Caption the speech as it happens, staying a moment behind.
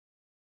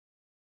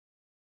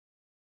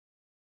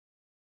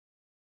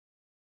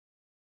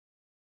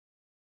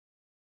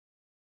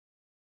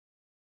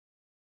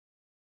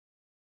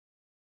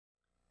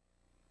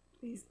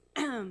Please,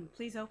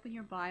 please open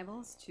your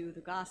Bibles to the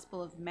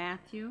Gospel of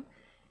Matthew,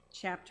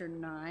 chapter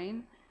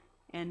 9,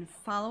 and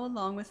follow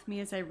along with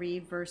me as I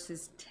read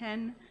verses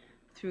 10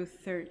 through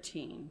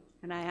 13.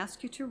 And I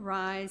ask you to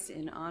rise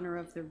in honor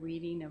of the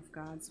reading of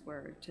God's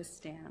word, to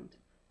stand.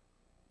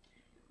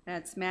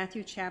 That's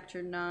Matthew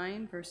chapter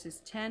 9,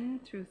 verses 10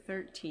 through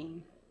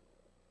 13.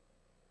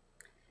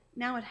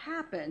 Now it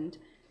happened,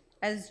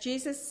 as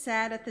Jesus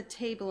sat at the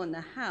table in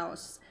the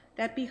house,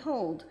 that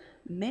behold,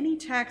 many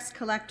tax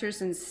collectors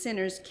and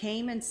sinners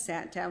came and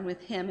sat down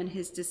with him and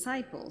his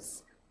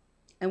disciples.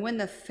 And when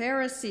the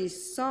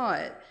Pharisees saw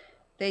it,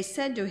 they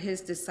said to his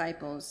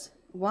disciples,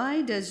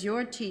 "Why does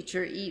your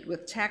teacher eat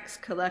with tax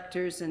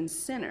collectors and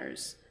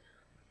sinners?"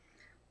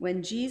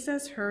 When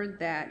Jesus heard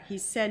that, he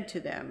said to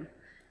them,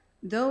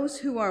 "Those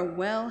who are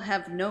well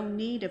have no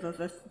need of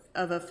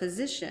a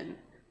physician,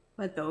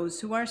 but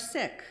those who are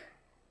sick.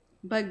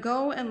 But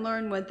go and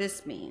learn what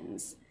this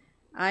means.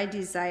 I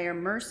desire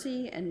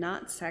mercy and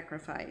not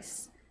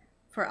sacrifice,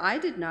 for I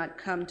did not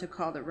come to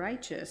call the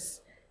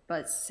righteous,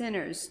 but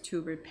sinners to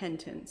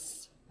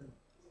repentance."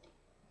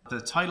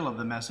 The title of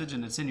the message,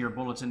 and it's in your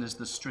bulletin, is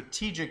The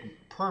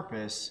Strategic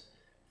Purpose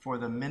for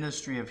the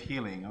Ministry of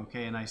Healing.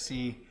 Okay, and I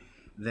see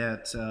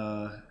that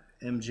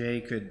MJ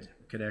could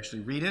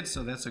actually read it,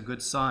 so that's a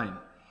good sign.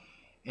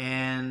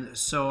 And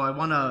so I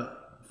want to,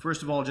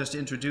 first of all, just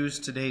introduce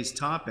today's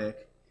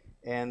topic,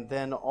 and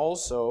then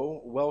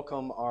also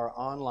welcome our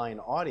online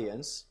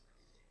audience.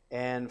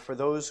 And for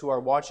those who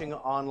are watching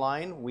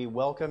online, we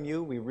welcome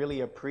you. We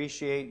really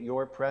appreciate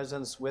your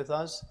presence with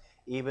us.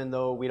 Even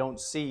though we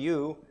don't see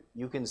you,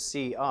 you can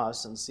see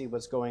us and see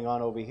what's going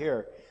on over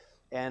here.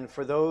 And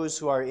for those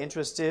who are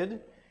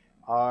interested,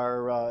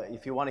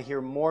 if you want to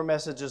hear more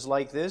messages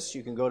like this,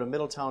 you can go to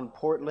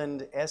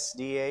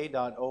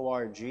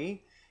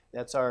middletownportlandsda.org.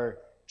 That's our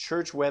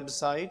church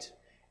website.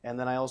 And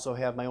then I also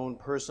have my own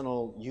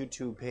personal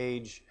YouTube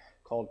page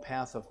called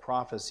Path of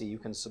Prophecy. You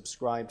can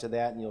subscribe to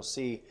that and you'll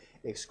see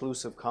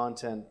exclusive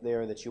content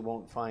there that you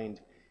won't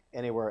find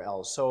anywhere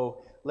else.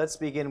 So let's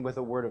begin with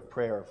a word of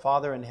prayer.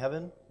 Father in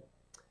heaven,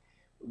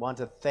 we want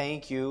to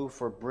thank you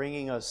for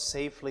bringing us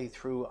safely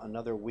through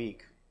another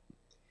week.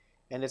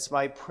 And it's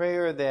my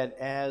prayer that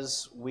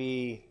as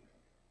we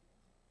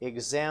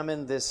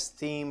examine this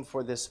theme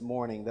for this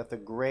morning, that the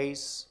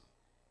grace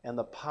and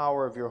the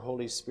power of your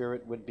Holy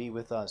Spirit would be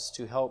with us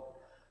to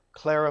help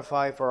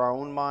clarify for our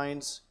own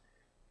minds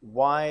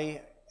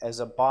why, as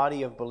a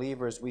body of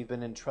believers, we've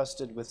been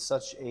entrusted with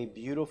such a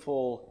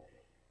beautiful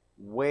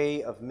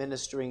way of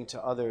ministering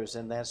to others,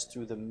 and that's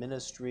through the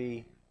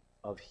ministry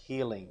of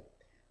healing.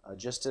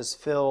 Just as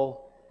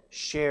Phil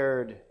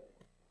shared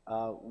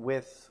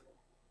with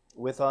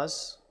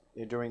us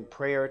during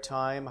prayer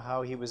time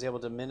how he was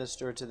able to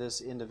minister to this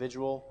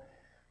individual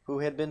who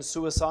had been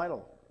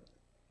suicidal.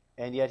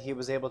 And yet he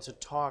was able to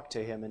talk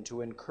to him and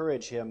to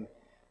encourage him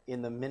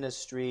in the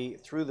ministry,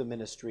 through the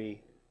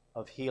ministry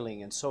of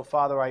healing. And so,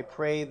 Father, I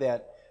pray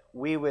that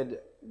we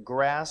would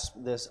grasp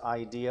this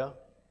idea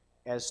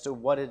as to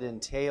what it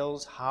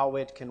entails, how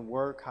it can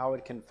work, how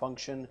it can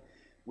function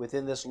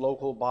within this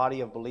local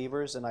body of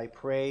believers. And I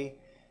pray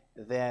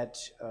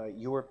that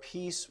your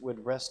peace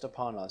would rest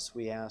upon us.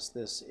 We ask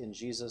this in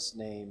Jesus'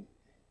 name.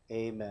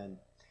 Amen.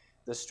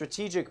 The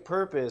strategic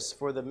purpose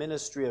for the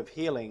ministry of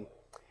healing.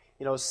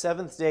 You know,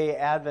 Seventh-day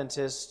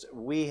Adventists,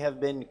 we have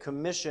been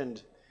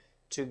commissioned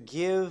to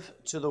give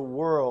to the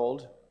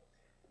world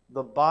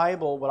the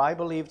Bible, what I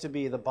believe to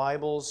be the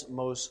Bible's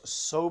most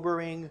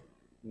sobering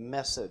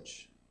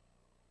message.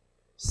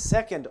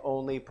 Second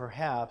only,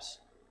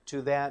 perhaps,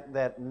 to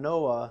that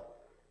Noah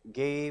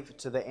gave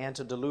to the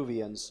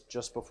antediluvians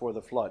just before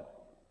the flood.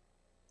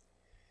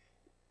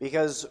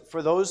 Because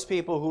for those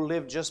people who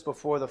lived just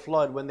before the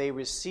flood, when they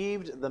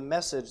received the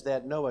message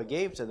that Noah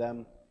gave to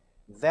them,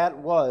 that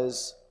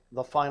was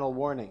the final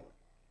warning.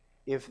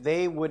 If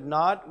they would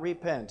not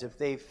repent, if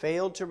they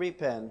failed to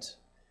repent,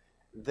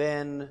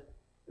 then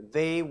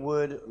they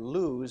would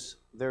lose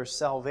their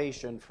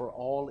salvation for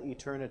all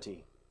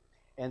eternity.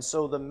 And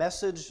so the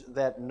message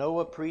that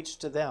Noah preached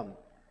to them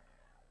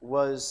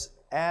was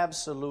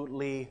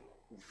absolutely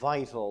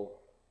vital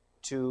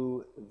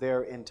to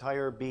their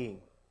entire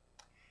being.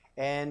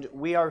 And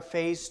we are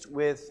faced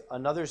with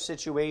another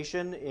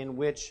situation in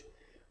which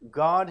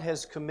God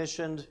has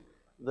commissioned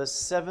the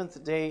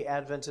Seventh-day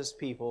Adventist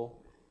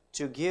people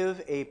to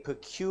give a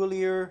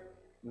peculiar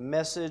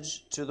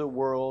message to the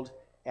world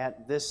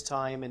at this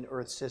time in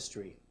Earth's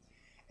history.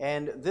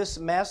 And this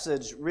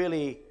message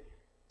really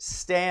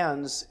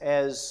stands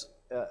as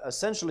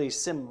essentially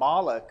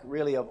symbolic,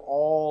 really, of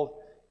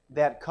all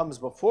that comes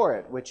before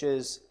it, which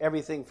is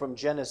everything from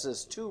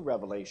Genesis to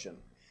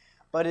Revelation.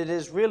 But it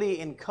is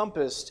really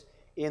encompassed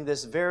in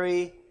this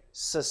very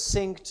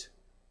succinct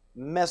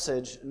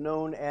message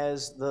known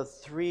as the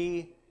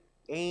three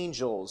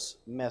angels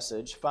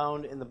message,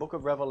 found in the book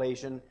of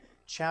Revelation,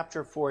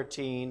 chapter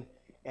 14,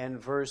 and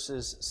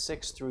verses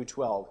 6 through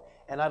 12.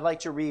 And I'd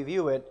like to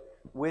review it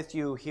with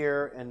you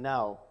here and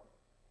now.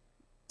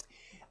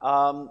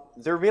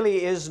 There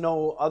really is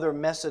no other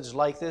message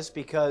like this,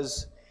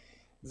 because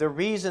The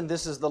reason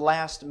this is the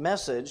last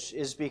message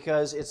is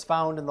because it's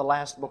found in the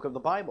last book of the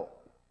Bible.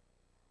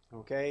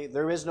 Okay?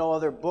 There is no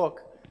other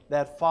book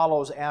that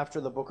follows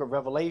after the book of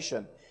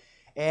Revelation.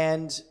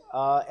 And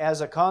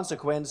as a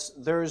consequence,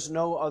 there's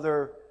no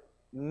other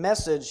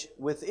message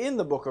within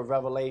the book of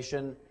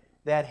Revelation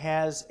that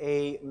has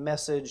a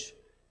message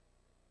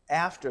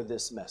after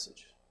this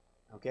message.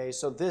 Okay?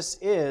 So this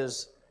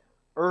is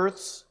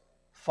Earth's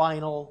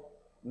final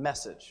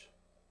message.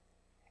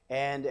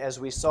 And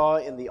as we saw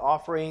in the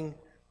offering,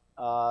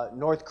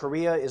 North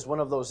Korea is one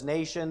of those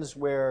nations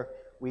where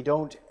we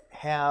don't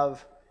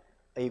have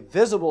a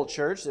visible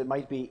church. It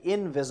might be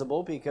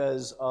invisible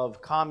because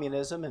of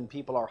communism and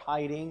people are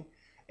hiding,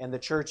 and the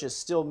church is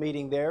still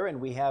meeting there. And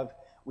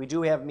we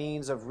do have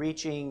means of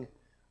reaching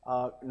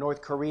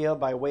North Korea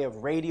by way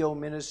of radio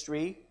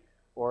ministry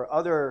or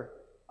other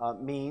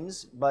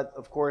means, but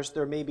of course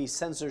there may be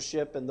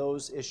censorship and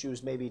those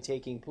issues may be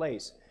taking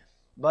place.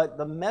 But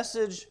the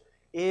message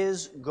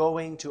is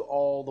going to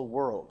all the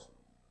world,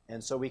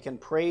 and so we can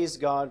praise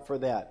God for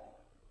that.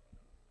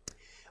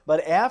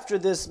 But after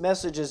this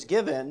message is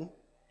given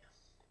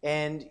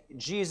and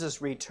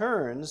Jesus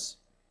returns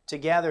to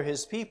gather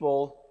his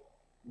people,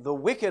 the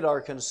wicked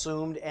are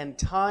consumed and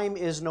time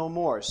is no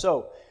more.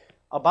 So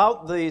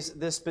about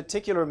this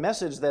particular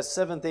message that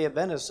Seventh-day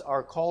Adventists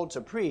are called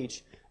to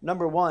preach,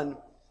 number one,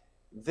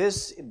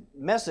 this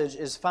message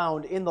is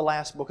found in the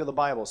last book of the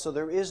Bible. So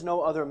there is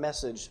no other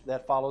message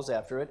that follows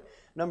after it.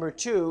 Number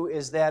two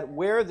is that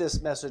where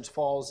this message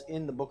falls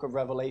in the book of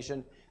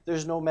Revelation,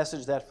 there's no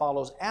message that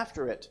follows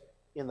after it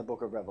in the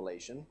book of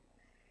Revelation.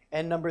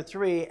 And number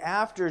three,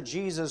 after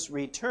Jesus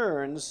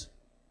returns,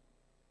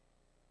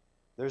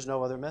 there's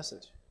no other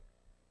message.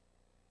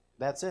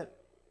 That's it.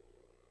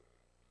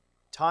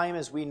 Time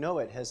as we know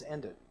it has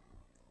ended.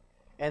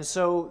 And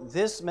so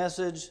this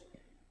message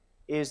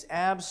is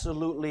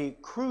absolutely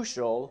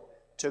crucial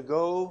to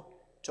go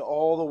to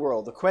all the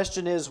world. The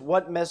question is,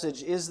 what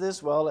message is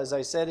this? Well, as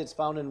I said, it's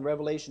found in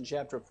Revelation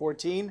chapter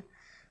 14,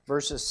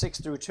 verses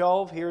 6 through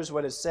 12. Here's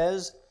what it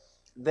says.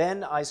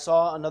 Then I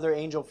saw another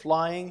angel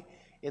flying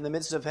in the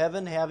midst of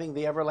heaven, having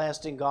the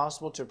everlasting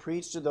gospel to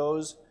preach to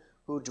those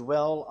who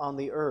dwell on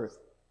the earth,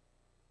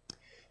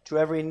 to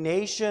every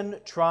nation,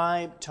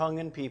 tribe, tongue,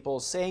 and people,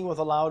 saying with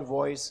a loud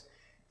voice,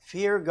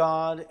 fear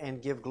God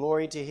and give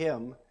glory to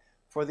him,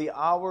 for the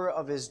hour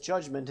of his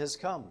judgment has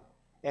come,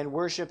 and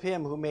worship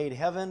him who made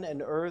heaven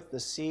and earth, the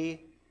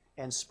sea,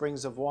 and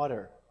springs of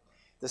water.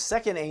 The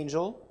second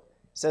angel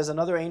says,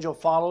 another angel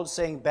followed,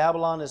 saying,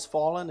 Babylon is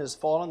fallen,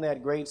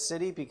 that great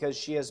city, because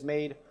she has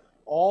made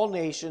all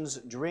nations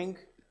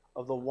drink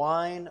of the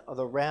wine of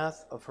the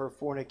wrath of her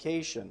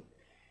fornication.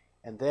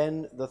 And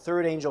then the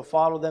third angel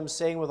followed them,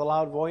 saying with a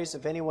loud voice,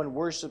 if anyone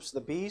worships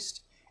the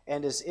beast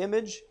and his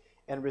image,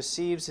 and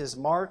receives his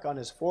mark on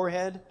his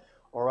forehead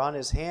or on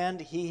his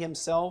hand, he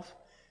himself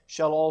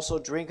shall also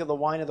drink of the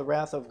wine of the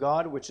wrath of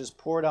God, which is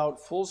poured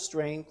out full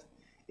strength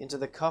into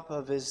the cup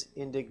of his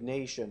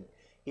indignation.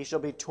 He shall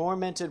be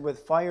tormented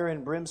with fire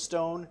and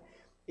brimstone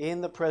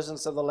in the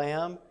presence of the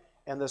Lamb,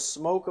 and the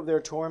smoke of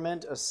their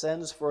torment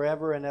ascends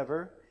forever and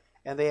ever.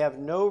 And they have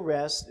no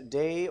rest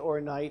day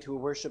or night who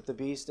worship the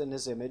beast and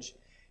his image,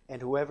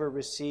 and whoever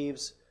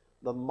receives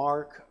the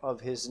mark of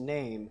his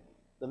name.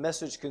 The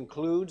message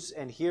concludes,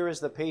 and here is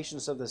the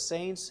patience of the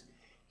saints.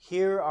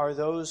 Here are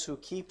those who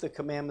keep the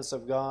commandments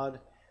of God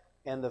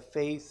and the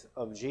faith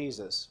of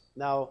Jesus.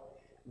 Now,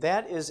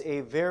 that is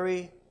a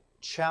very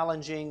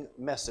challenging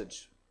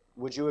message.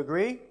 Would you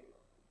agree?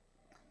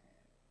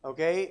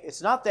 Okay,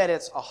 it's not that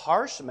it's a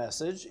harsh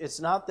message. It's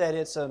not that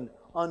it's an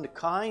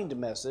unkind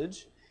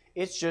message.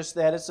 It's just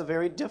that it's a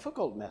very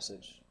difficult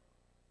message.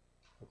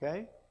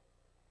 Okay?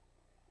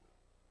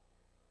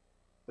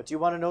 But do you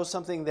want to know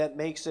something that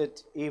makes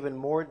it even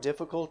more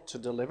difficult to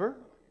deliver?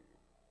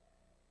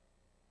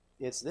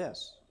 It's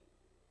this.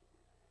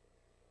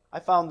 I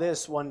found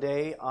this one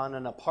day on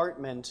an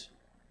apartment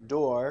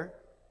door,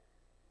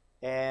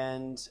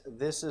 and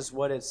this is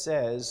what it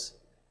says.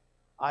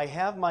 I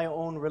have my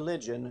own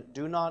religion.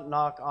 Do not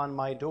knock on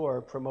my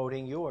door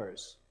promoting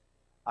yours.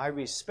 I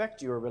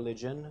respect your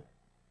religion.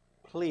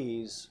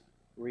 Please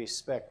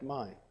respect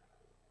mine.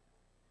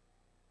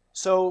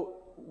 So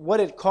what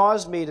it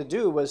caused me to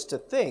do was to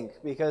think,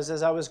 because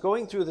as I was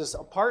going through this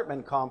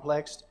apartment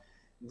complex,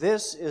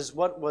 this is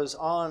what was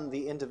on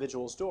the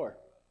individual's door.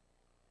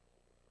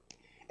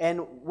 And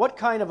what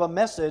kind of a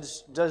message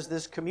does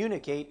this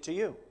communicate to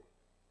you?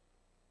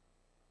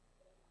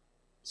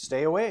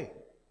 Stay away.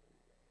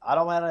 I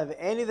don't want to have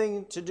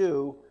anything to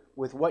do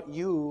with what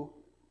you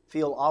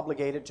feel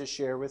obligated to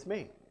share with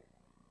me.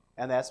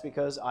 And that's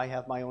because I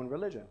have my own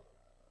religion.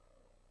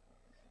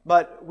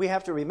 But we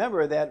have to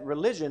remember that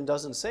religion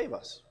doesn't save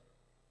us.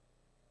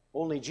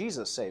 Only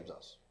Jesus saves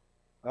us.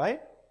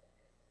 Right?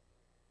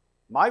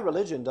 My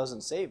religion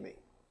doesn't save me.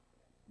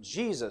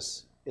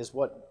 Jesus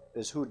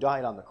is who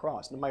died on the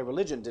cross. My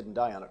religion didn't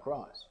die on a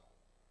cross.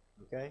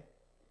 Okay?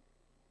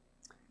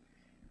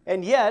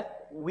 And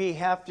yet, we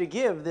have to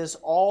give this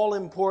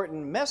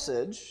all-important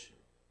message,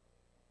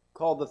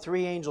 called the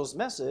three angels'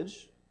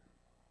 message,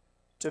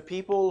 to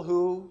people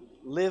who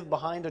live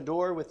behind a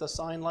door with a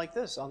sign like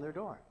this on their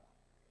door.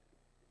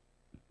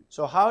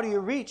 So how do you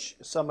reach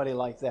somebody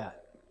like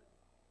that?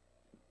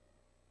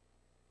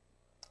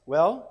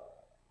 Well,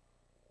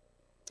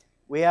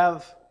 we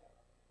have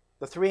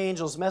the three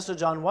angels'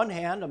 message on one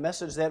hand, a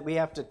message that we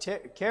have to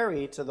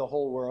carry to the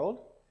whole world,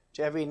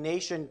 to every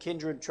nation,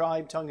 kindred,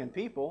 tribe, tongue, and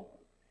people.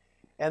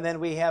 And then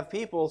we have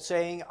people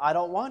saying, I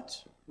don't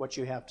want what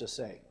you have to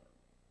say.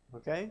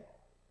 Okay?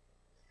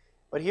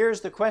 But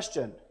here's the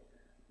question.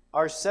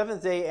 Are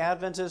Seventh-day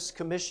Adventists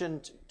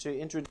commissioned to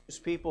introduce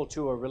people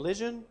to a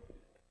religion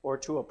or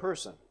to a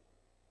person?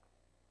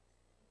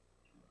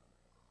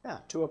 Yeah,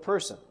 to a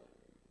person.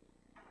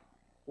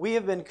 We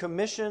have been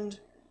commissioned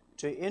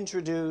to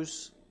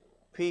introduce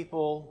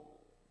people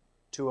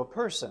to a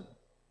person,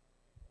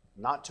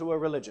 not to a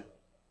religion.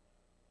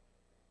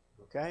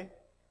 Okay?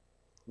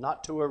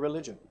 Not to a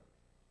religion.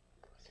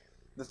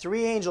 The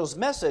three angels'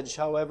 message,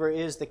 however,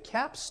 is the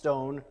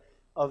capstone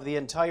of the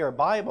entire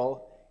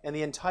Bible, and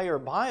the entire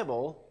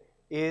Bible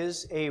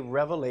is a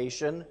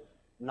revelation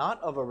not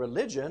of a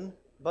religion,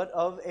 but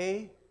of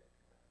a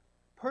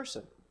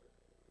person.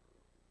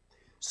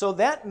 So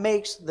that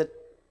makes the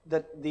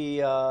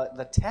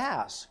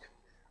task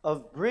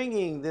of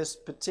bringing this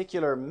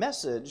particular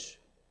message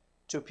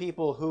to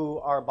people who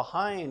are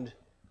behind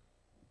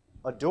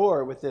a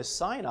door with this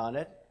sign on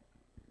it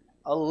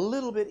a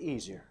little bit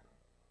easier.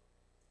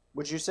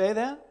 Would you say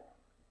that?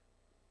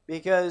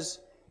 Because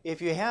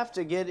if you have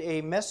to get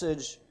a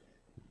message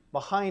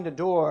behind a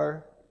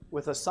door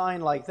with a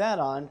sign like that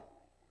on,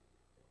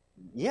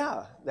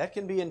 yeah, that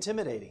can be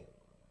intimidating.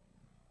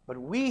 But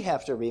we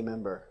have to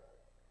remember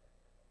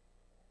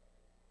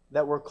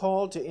that we're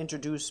called to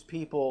introduce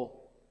people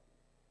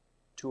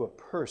to a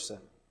person,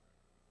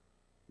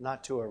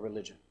 not to a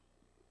religion.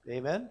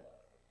 Amen?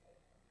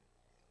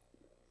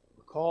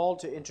 We're called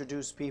to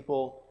introduce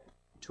people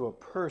to a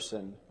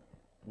person,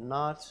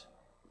 not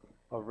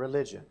a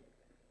religion.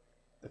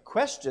 The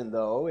question,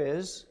 though,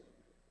 is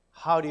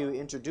how do you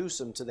introduce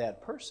them to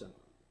that person?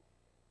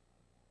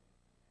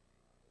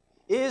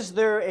 Is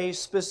there a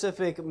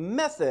specific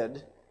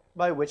method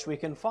by which we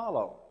can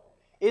follow?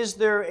 Is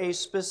there a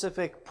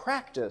specific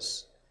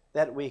practice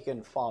that we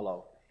can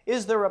follow?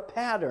 Is there a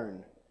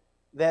pattern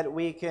that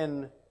we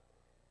can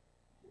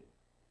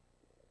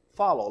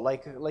follow,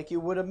 like you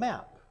would a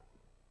map,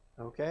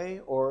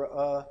 okay?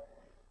 Or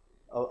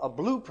a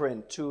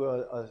blueprint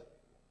to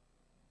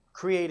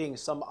creating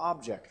some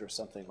object or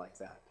something like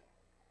that?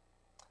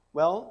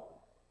 Well,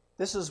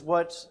 this is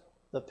what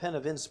the Pen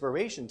of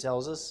Inspiration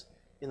tells us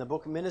in the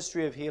book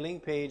Ministry of Healing,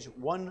 page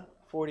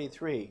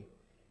 143.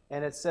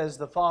 And it says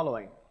the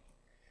following: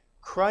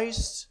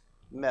 Christ's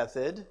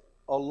method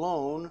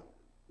alone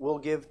will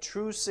give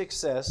true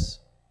success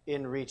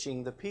in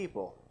reaching the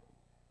people.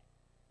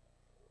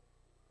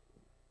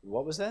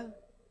 What was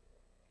that?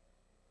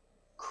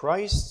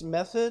 Christ's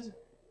method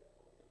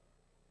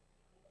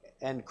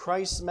and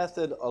Christ's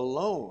method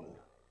alone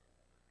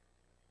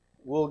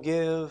will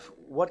give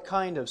what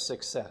kind of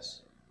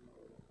success?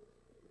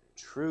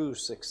 True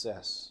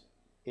success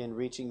in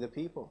reaching the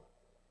people.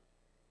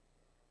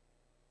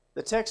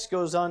 The text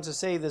goes on to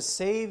say, the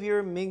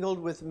Savior mingled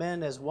with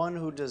men as one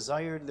who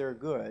desired their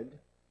good.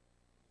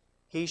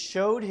 He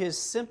showed his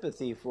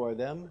sympathy for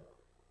them,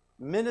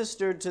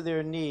 ministered to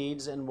their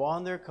needs, and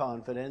won their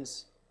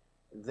confidence.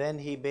 Then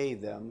he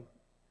bade them,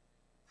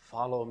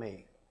 follow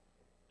me.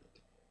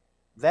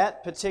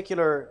 That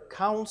particular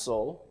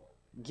counsel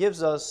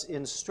gives us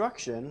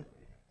instruction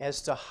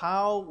as to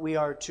how we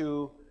are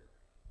to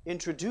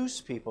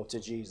introduce people to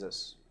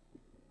Jesus.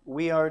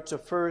 We are to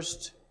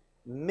first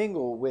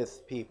mingle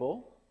with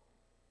people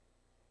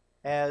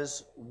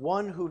as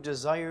one who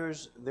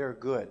desires their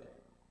good,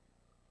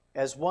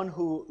 as one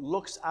who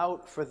looks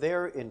out for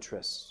their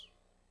interests,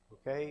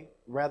 okay,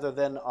 rather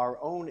than our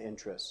own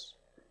interests.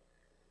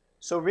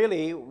 So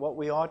really, what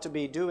we ought to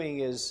be doing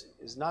is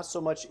not so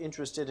much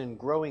interested in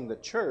growing the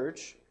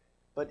church,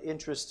 but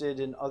interested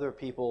in other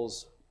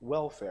people's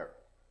welfare,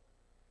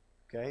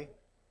 okay?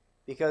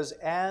 Because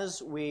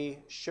as we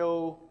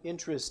show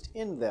interest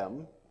in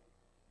them,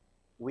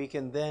 we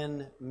can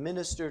then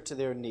minister to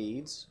their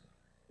needs,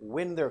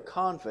 win their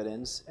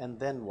confidence, and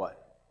then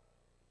what?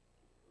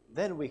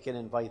 Then we can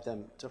invite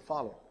them to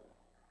follow,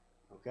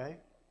 okay?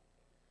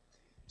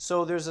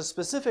 So there's a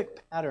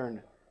specific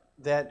pattern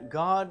that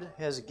God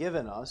has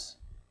given us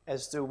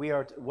as to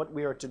what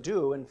we are to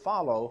do and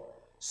follow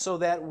so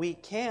that we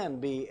can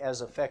be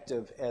as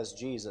effective as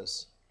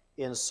Jesus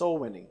in soul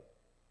winning.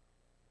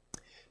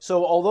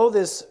 So although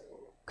this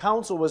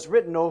counsel was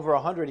written over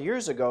 100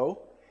 years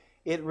ago,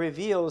 it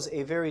reveals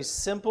a very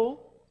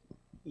simple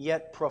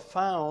yet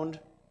profound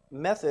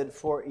method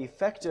for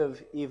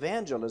effective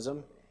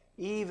evangelism,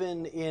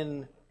 even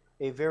in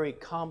a very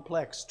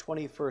complex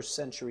 21st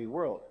century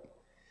world.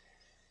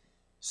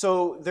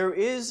 So there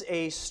is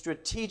a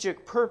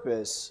strategic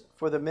purpose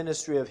for the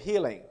ministry of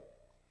healing.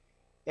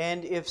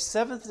 And if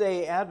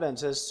Seventh-day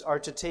Adventists are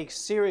to take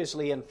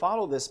seriously and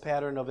follow this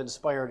pattern of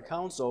inspired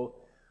counsel,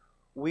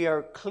 we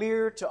are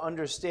clear to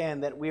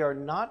understand that we are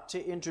not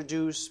to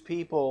introduce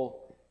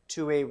people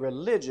to a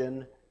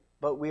religion,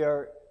 but we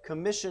are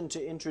commissioned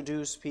to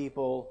introduce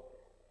people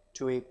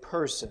to a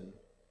person,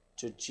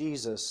 to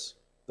Jesus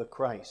the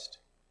Christ.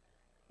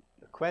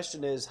 The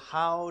question is,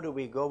 how do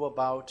we go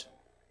about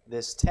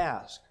this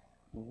task?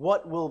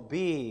 What will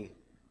be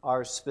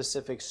our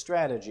specific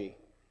strategy?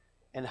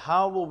 And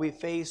how will we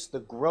face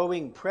the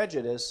growing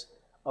prejudice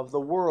of the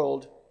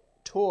world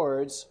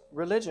towards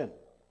religion?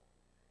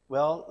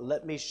 Well,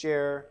 let me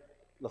share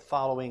the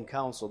following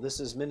counsel.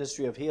 This is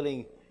Ministry of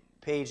Healing,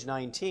 page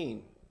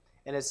 19.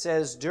 And it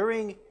says,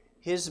 during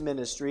his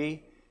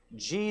ministry,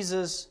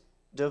 Jesus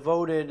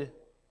devoted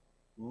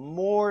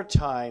more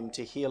time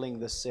to healing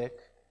the sick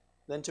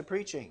than to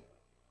preaching.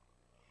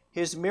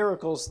 His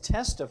miracles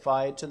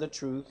testified to the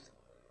truth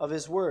of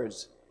his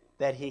words,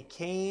 that he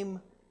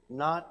came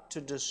not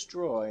to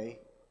destroy,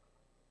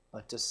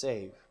 but to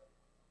save.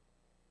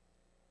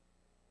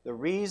 The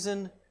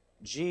reason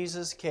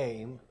Jesus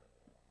came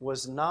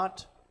was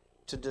not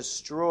to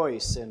destroy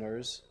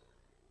sinners,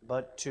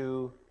 but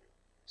to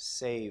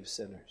save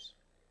sinners.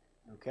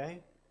 Okay?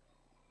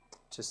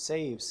 To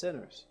save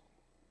sinners.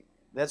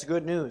 That's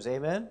good news,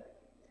 amen?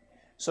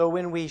 So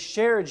when we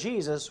share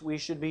Jesus, we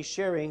should be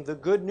sharing the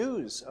good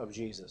news of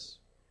Jesus.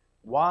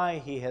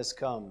 Why he has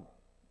come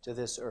to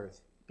this earth.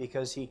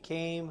 Because he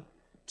came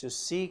to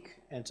seek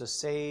and to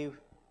save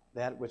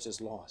that which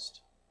is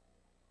lost.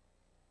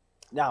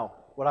 Now,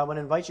 what I want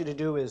to invite you to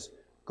do is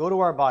go to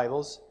our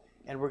Bibles,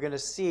 and we're going to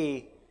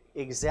see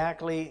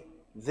exactly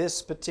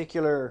this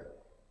particular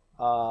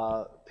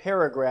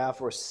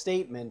paragraph or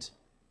statement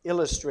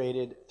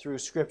illustrated through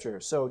Scripture.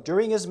 So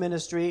during his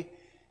ministry,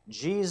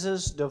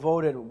 Jesus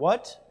devoted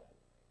what?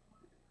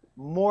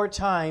 More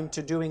time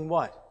to doing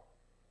what?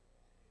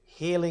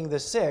 Healing the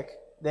sick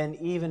than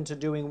even to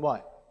doing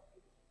what?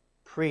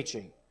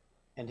 Preaching.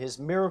 And his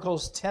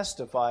miracles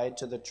testified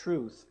to the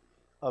truth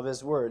of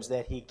his words,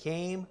 that he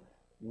came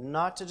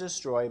not to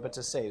destroy, but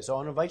to save. So I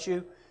want to invite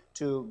you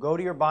to go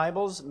to your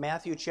Bibles,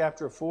 Matthew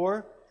chapter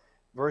 4,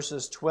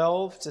 verses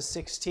 12 to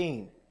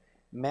 16.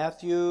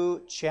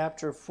 Matthew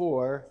chapter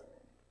 4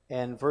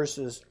 and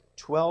verses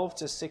 12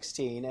 to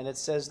 16, and it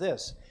says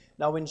this.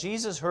 Now when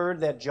Jesus heard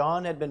that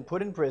John had been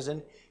put in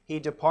prison, he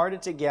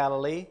departed to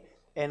Galilee,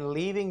 and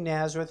leaving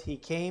Nazareth, he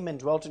came and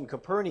dwelt in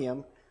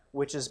Capernaum,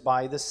 which is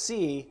by the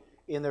sea,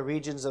 in the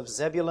regions of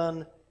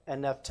Zebulun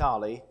and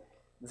Naphtali,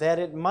 that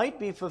it might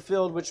be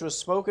fulfilled which was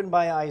spoken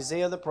by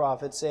Isaiah the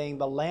prophet, saying,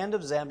 the land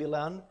of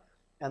Zebulun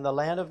and the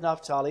land of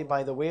Naphtali,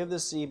 by the way of the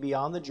sea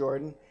beyond the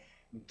Jordan,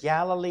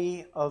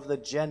 Galilee of the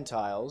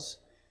Gentiles,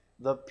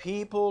 the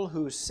people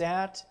who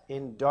sat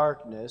in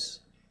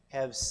darkness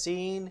have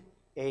seen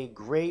a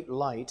great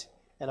light,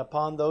 and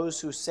upon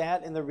those who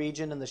sat in the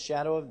region in the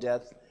shadow of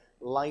death,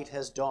 light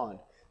has dawned.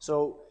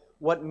 So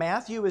what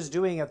Matthew is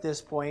doing at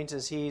this point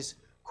is he's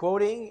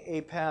quoting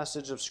a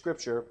passage of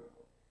Scripture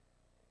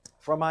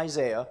from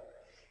Isaiah,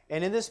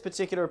 and in this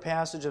particular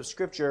passage of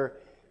Scripture,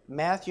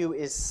 Matthew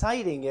is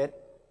citing it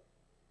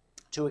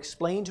to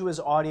explain to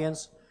his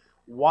audience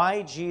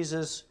why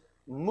Jesus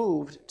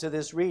moved to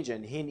this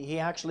region. He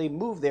actually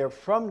moved there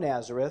from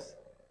Nazareth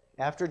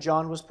after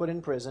John was put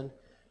in prison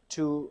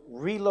to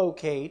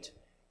relocate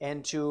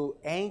and to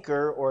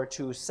anchor or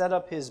to set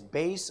up his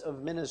base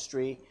of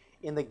ministry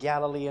in the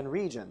Galilean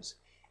regions.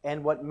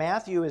 And what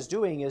Matthew is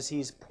doing is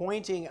he's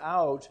pointing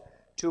out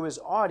to his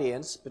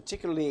audience,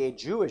 particularly a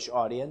Jewish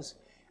audience,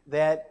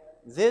 that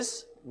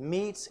this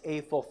meets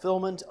a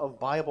fulfillment of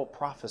Bible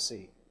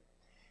prophecy.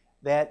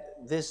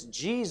 That this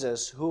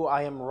Jesus who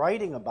I am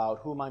writing about,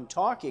 whom I'm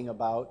talking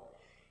about,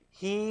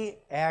 he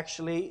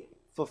actually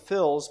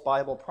fulfills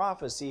Bible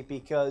prophecy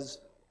because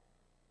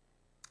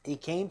he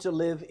came to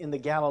live in the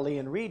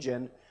Galilean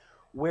region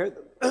where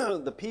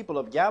the people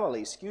of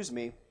Galilee,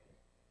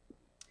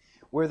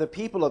 where the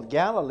people of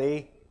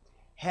Galilee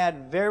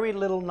had very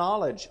little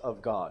knowledge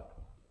of God.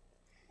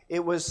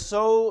 It was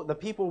so, the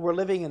people were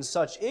living in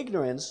such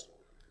ignorance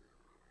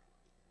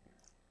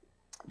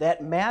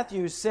that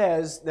Matthew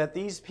says that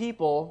these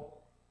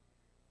people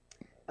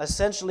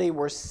essentially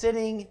were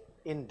sitting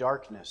in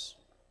darkness.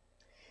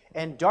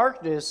 And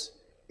darkness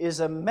is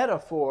a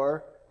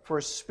metaphor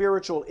for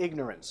spiritual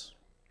ignorance.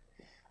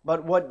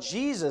 But what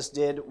Jesus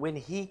did when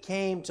he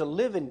came to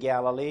live in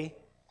Galilee,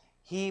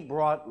 he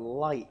brought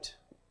light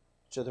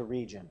to the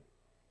region.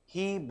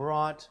 He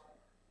brought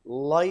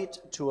light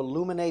to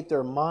illuminate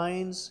their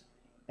minds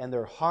and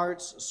their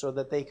hearts so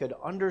that they could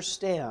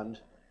understand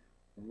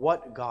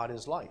what God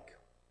is like.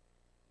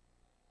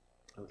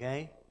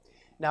 Okay?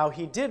 Now,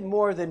 he did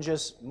more than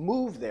just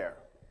move there.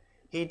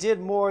 He did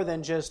more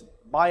than just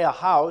buy a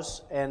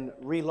house and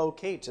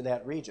relocate to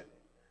that region.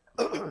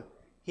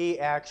 He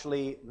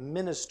actually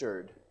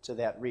ministered to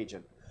that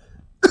region.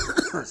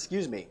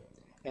 Excuse me.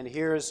 And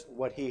here's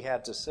what he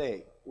had to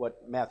say,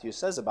 what Matthew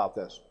says about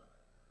this.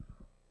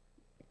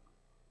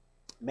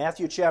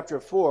 Matthew chapter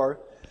 4,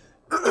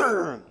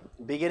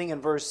 beginning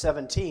in verse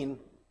 17,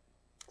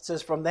 it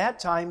says, "From that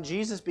time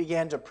Jesus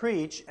began to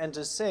preach and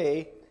to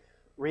say,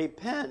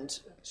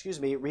 repent,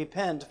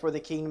 for the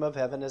kingdom of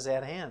heaven is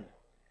at hand.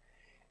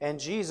 And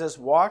Jesus,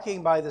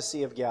 walking by the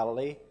Sea of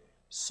Galilee,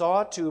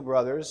 saw two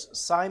brothers,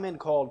 Simon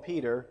called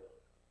Peter,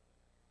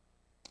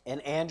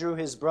 and Andrew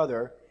his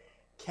brother,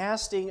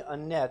 casting a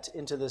net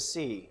into the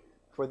sea,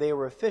 for they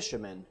were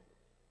fishermen.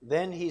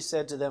 Then he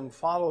said to them,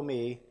 "Follow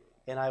me,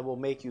 and I will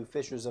make you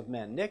fishers of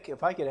men." Nick,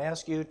 if I could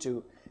ask you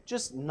to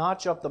just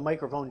notch up the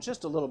microphone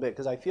just a little bit,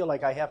 because I feel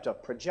like I have to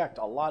project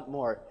a lot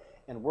more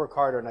and work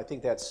harder, and I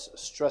think that's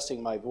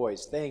stressing my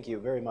voice. Thank you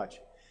very much.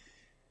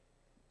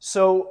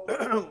 So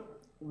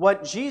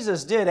what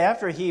Jesus did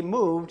after he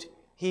moved,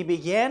 he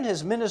began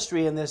his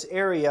ministry in this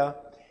area,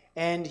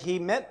 and he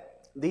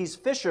met these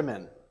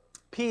fishermen,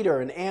 Peter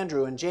and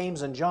Andrew and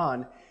James and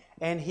John,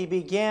 and he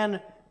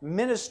began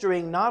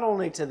ministering not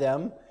only to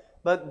them,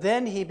 but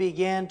then he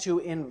began to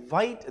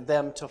invite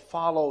them to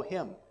follow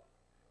him.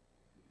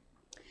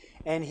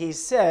 And he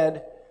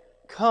said,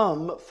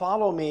 "Come,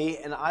 follow me,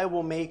 and I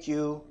will make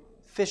you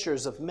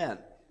fishers of men."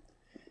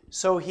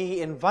 So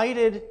he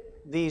invited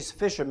these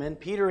fishermen,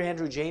 Peter,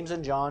 Andrew, James,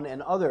 and John,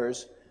 and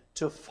others,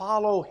 to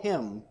follow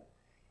him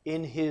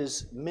in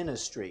his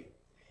ministry.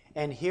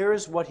 And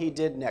here's what he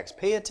did next.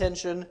 Pay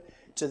attention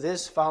to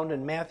this, found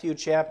in Matthew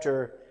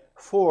chapter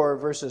 4,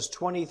 verses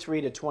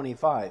 23 to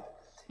 25.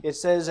 It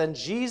says, "And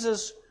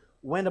Jesus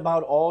went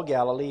about all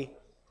Galilee,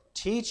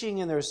 teaching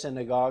in their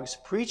synagogues,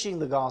 preaching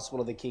the gospel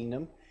of the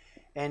kingdom,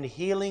 and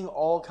healing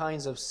all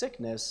kinds of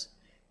sickness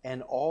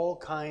and all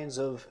kinds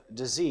of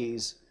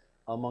disease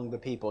among the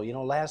people." You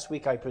know, last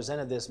week I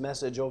presented this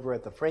message over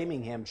at the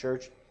Framingham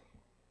Church,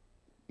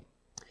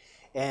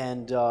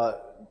 and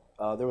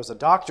there was a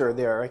doctor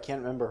there. I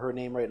can't remember her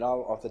name right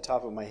now off the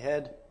top of my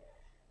head.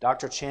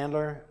 Dr.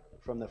 Chandler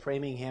from the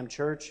Framingham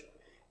Church,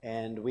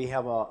 and we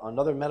have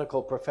another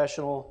medical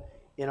professional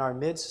in our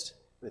midst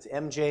with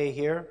MJ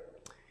here.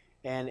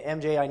 And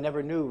MJ, I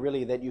never knew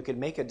really that you could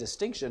make a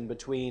distinction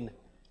between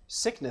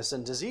sickness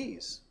and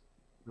disease,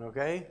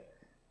 okay?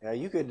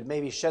 You could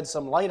maybe shed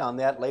some light on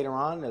that later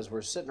on as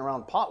we're sitting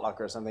around potluck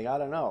or something, I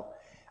don't know.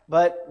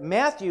 But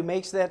Matthew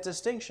makes that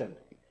distinction.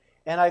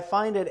 And I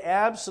find it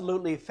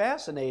absolutely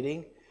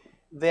fascinating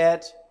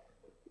that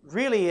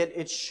really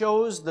it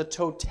shows the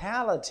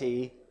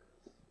totality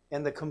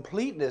and the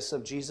completeness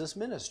of Jesus'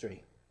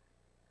 ministry.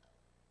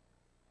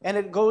 And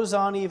it goes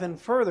on even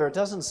further. It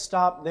doesn't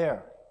stop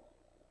there.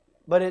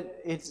 But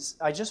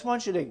I just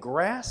want you to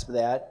grasp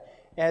that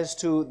as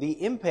to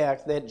the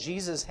impact that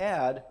Jesus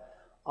had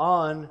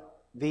on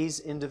these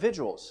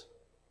individuals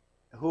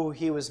who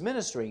he was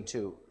ministering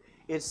to.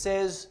 It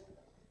says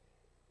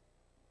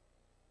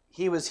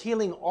he was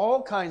healing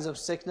all kinds of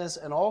sickness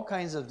and all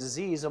kinds of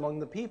disease among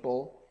the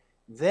people.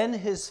 Then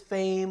his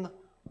fame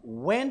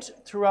went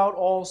throughout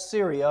all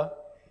Syria,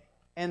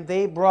 and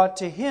they brought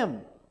to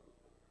him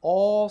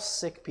all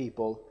sick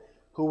people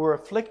who were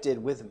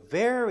afflicted with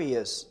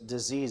various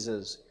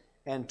diseases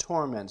and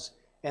torments,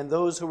 and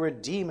those who were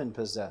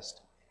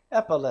demon-possessed,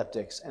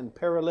 epileptics and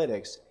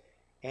paralytics,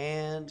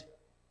 and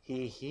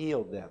he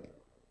healed them.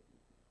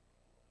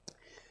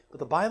 But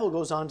the Bible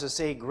goes on to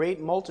say great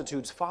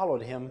multitudes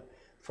followed him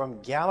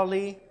from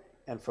Galilee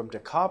and from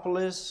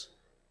Decapolis,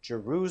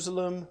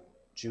 Jerusalem,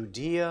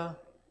 Judea,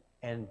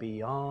 and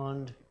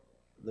beyond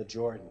the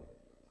Jordan.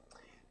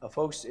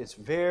 Folks, it's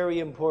very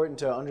important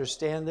to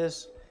understand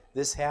this.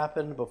 This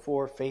happened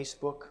before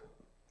Facebook.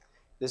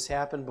 This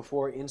happened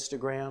before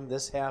Instagram.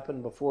 This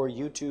happened before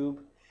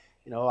YouTube.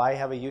 You know, I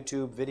have a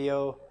YouTube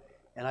video,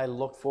 and I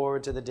look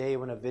forward to the day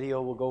when a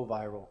video will go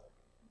viral.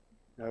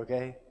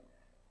 Okay?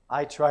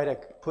 I try to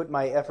put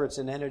my efforts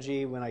and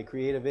energy when I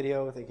create a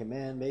video, thinking,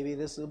 man, maybe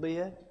this will be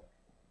it.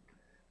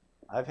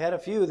 I've had a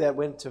few that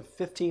went to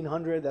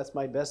 1,500. That's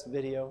my best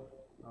video.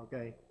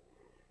 Okay?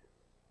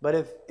 But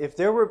if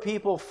there were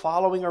people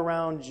following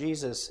around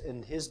Jesus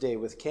in his day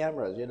with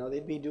cameras, you know,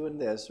 they'd be doing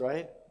this,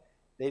 right?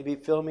 They'd be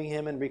filming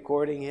him and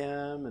recording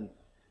him and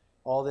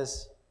all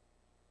this.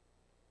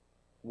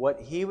 What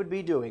he would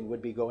be doing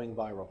would be going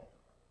viral.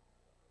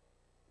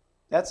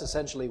 That's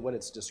essentially what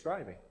it's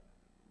describing.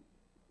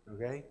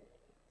 Okay?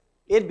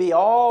 It'd be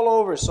all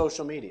over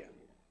social media.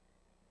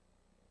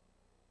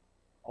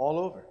 All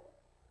over.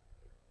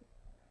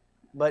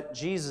 But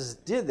Jesus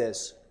did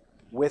this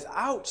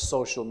without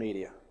social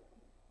media,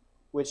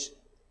 which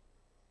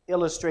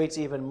illustrates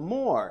even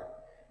more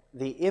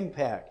the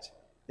impact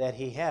that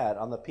he had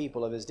on the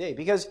people of his day.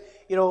 Because,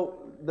 you know,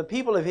 the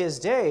people of his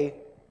day,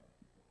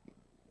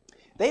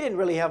 they didn't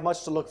really have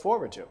much to look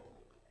forward to.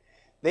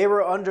 They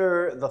were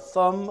under the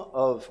thumb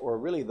of, or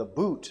really the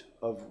boot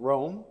of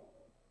Rome.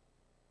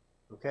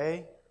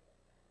 Okay?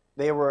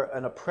 They were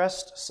an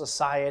oppressed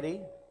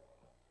society.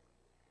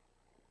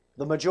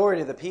 The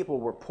majority of the people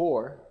were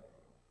poor.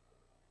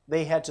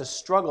 They had to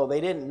struggle.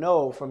 They didn't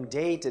know from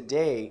day to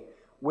day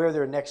where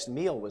their next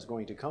meal was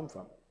going to come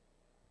from.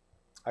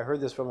 I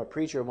heard this from a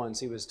preacher once.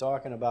 He was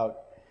talking about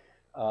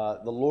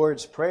the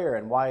Lord's Prayer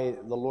and why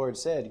the Lord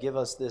said, "Give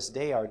us this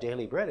day our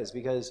daily bread," is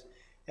because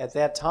at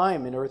that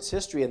time in Earth's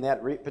history, in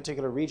that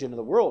particular region of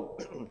the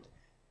world,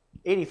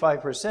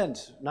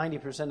 85%,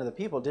 90% of the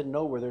people didn't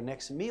know where their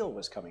next meal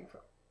was coming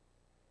from.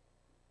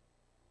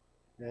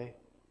 Okay?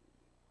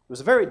 It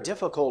was a very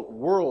difficult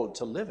world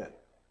to live in.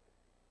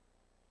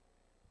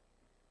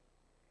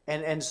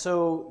 And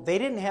so they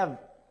didn't have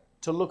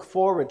to look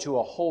forward to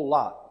a whole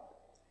lot.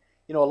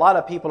 You know, a lot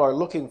of people are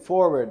looking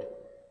forward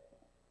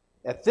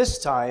at this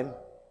time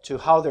to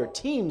how their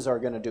teams are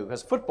going to do,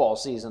 because football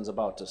season's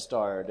about to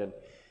start, and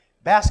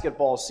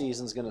basketball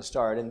season's going to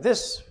start, and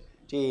this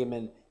team,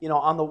 and you know,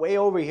 on the way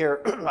over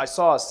here, I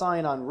saw a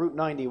sign on Route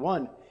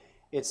 91.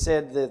 It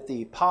said that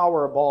the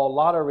Powerball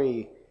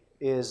lottery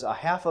is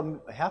half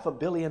a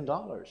billion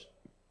dollars.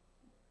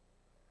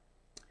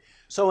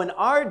 So in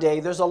our day,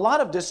 there's a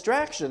lot of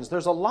distractions.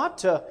 There's a lot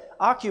to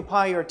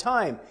occupy your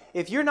time.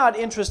 If you're not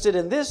interested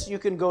in this, you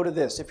can go to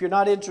this. If you're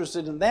not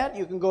interested in that,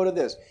 you can go to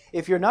this.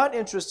 If you're not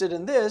interested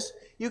in this,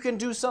 you can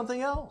do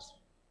something else.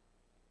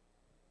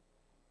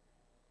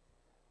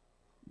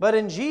 But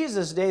in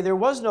Jesus' day, there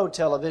was no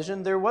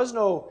television. There was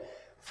no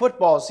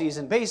football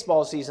season,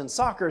 baseball season,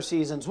 soccer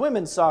seasons,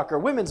 women's soccer,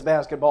 women's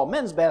basketball,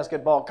 men's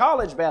basketball,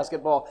 college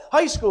basketball,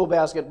 high school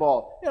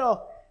basketball. You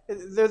know,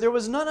 there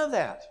was none of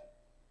that.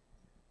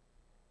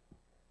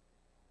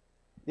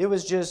 It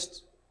was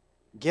just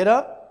get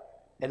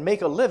up and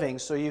make a living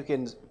so you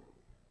can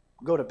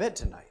go to bed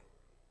tonight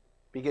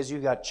because you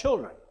got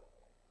children.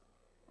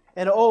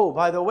 And oh,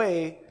 by the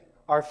way,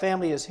 our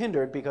family is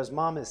hindered because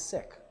mom is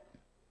sick.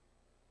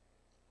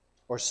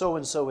 Or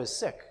so-and-so is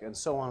sick, and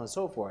so on and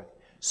so forth.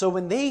 So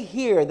when they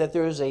hear that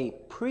there's a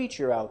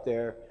preacher out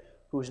there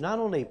who's not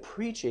only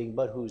preaching,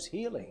 but who's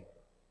healing,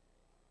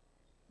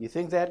 you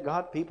think that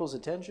got people's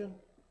attention?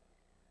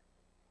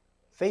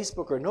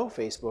 Facebook or no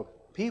Facebook,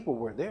 people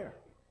were there.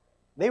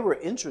 They were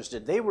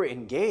interested. They were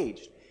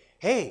engaged.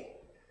 Hey,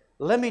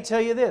 let me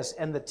tell you this.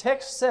 And the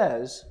text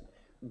says,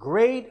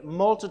 great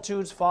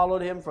multitudes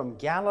followed him from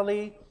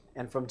Galilee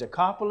and from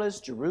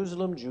Decapolis,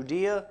 Jerusalem,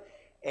 Judea,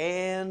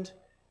 and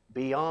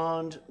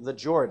beyond the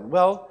Jordan.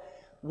 Well,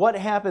 what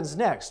happens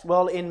next?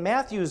 Well, in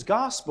Matthew's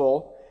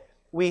gospel,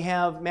 we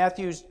have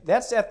Matthew's,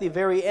 that's at the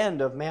very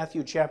end of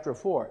Matthew chapter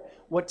 4.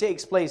 What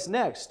takes place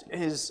next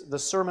is the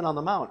Sermon on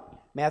the Mount,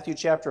 Matthew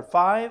chapter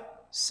 5,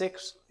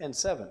 6, and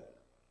 7.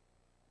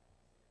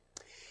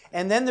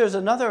 And then there's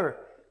another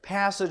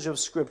passage of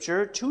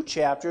Scripture, 2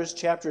 chapters,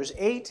 chapters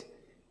 8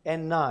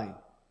 and 9.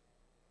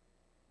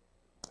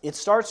 It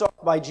starts off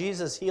by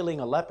Jesus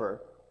healing a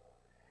leper,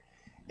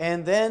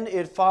 and then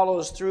it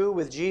follows through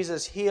with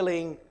Jesus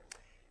healing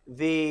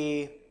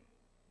the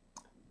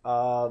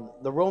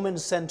Roman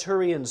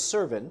centurion's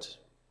servant,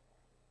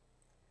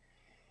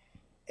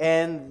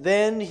 and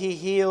then he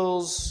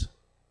heals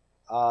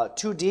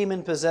 2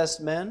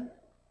 demon-possessed men.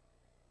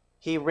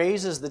 He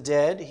raises the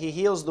dead. He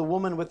heals the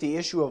woman with the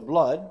issue of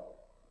blood.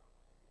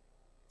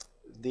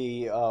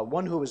 The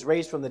one who was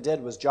raised from the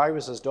dead was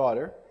Jairus'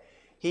 daughter.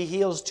 He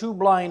heals 2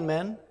 blind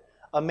men,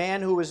 a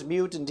man who was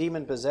mute and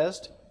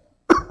demon-possessed.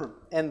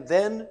 And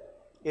then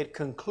it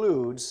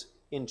concludes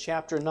in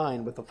chapter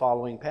 9 with the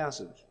following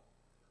passage.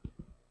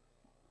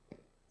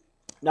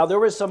 Now, there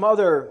were some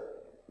other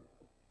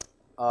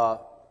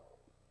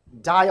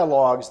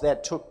dialogues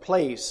that took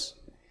place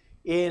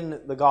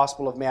in the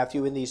Gospel of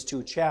Matthew in these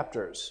 2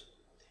 chapters.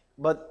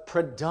 But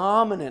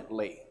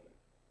predominantly,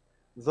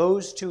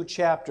 those 2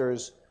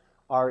 chapters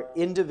are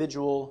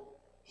individual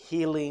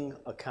healing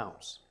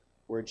accounts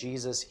where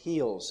Jesus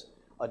heals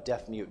a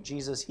deaf mute,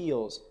 Jesus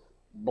heals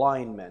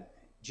blind men,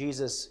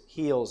 Jesus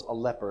heals a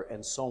leper,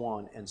 and so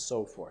on and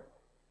so forth.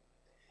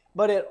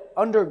 But it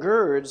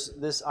undergirds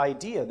this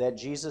idea that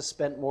Jesus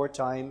spent more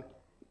time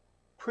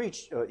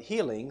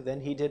healing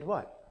than he did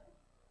what?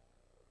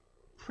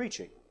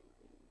 Preaching.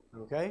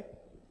 Okay?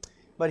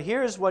 But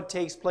here's what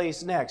takes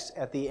place next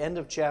at the end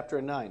of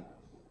chapter 9.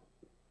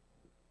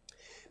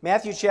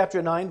 Matthew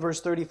chapter 9,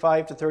 verse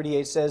 35 to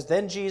 38 says,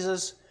 Then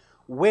Jesus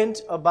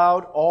went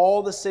about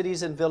all the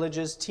cities and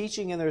villages,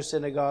 teaching in their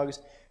synagogues,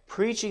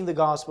 preaching the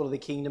gospel of the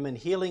kingdom, and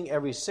healing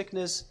every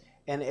sickness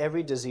and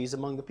every disease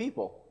among the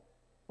people.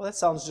 Well, that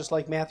sounds just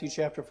like Matthew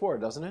chapter 4,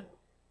 doesn't it?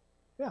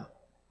 Yeah.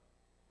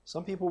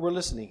 Some people were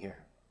listening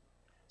here.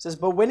 It says,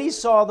 But when he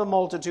saw the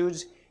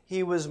multitudes,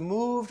 he was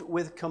moved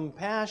with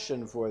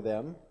compassion for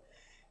them,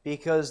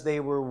 because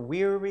they were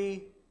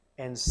weary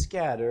and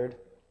scattered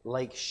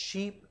like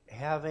sheep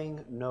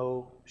having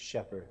no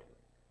shepherd.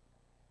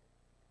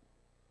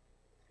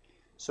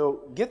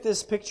 So get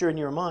this picture in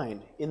your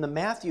mind. In the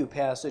Matthew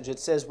passage, it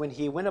says when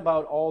he went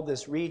about all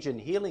this region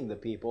healing the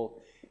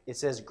people, it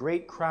says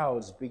great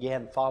crowds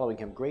began following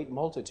him, great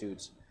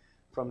multitudes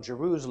from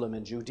Jerusalem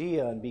and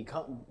Judea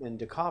and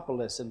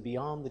Decapolis and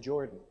beyond the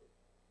Jordan.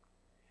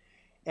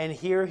 And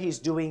here he's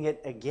doing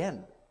it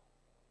again.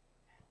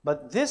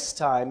 But this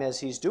time, as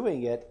he's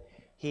doing it,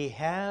 he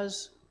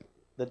has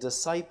the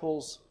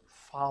disciples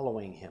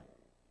following him.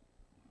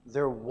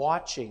 They're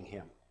watching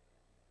him.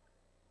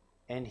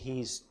 And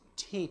he's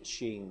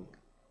teaching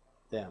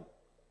them.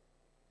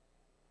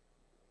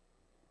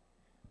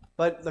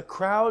 But the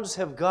crowds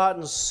have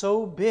gotten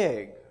so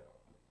big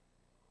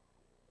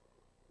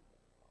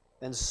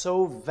and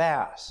so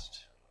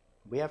vast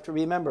We have to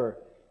remember,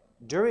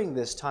 during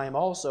this time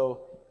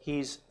also,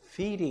 he's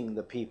feeding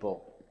the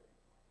people.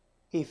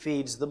 He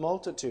feeds the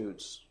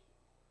multitudes.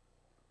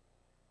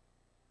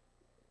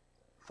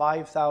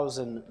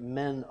 5,000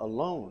 men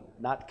alone,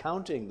 not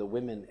counting the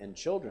women and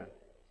children,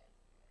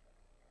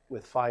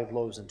 with 5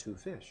 loaves and 2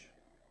 fish.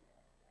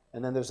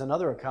 And then there's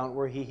another account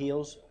where he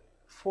heals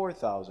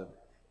 4,000.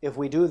 If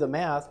we do the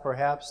math,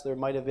 perhaps there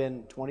might have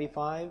been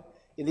 25.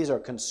 These are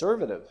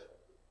conservative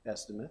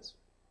estimates.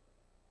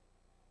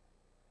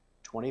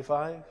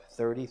 25,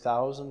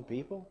 30,000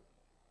 people?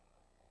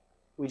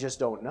 We just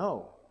don't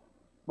know.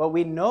 But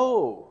we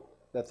know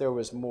that there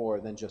was more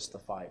than just the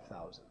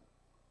 5,000.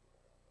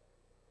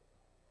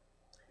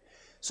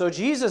 So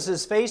Jesus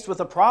is faced with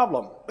a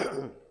problem.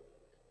 Do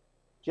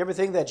you ever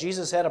think that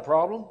Jesus had a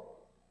problem?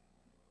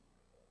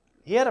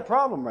 He had a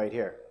problem right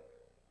here.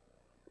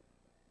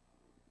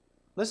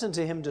 Listen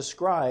to him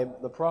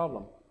describe the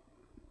problem.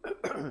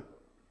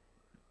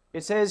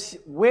 It says,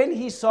 when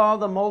he saw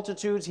the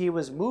multitudes, he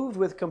was moved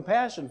with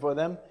compassion for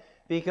them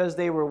because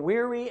they were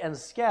weary and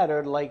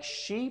scattered like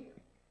sheep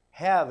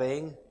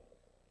having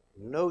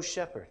no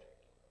shepherd.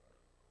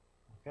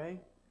 Okay?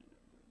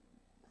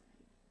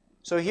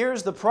 So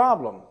here's the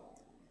problem.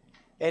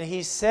 And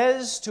he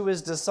says to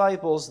his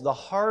disciples, the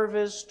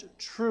harvest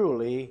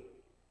truly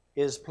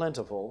is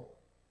plentiful,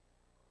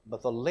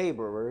 but the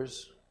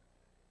laborers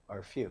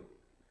are few.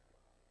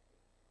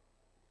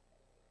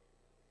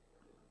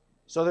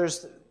 So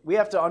we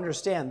have to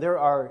understand there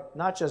are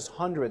not just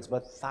hundreds,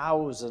 but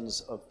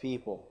thousands of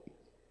people.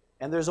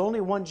 And there's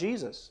only one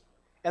Jesus.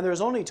 And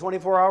there's only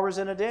 24 hours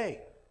in a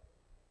day.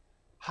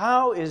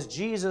 How is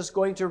Jesus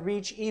going to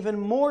reach even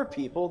more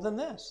people than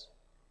this?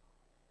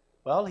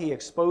 Well, he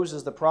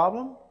exposes the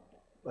problem,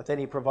 but then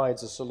he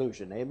provides a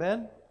solution.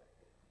 Amen?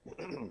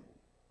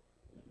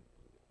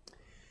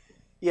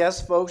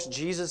 Yes, folks,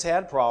 Jesus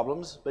had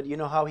problems, but you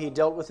know how he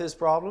dealt with his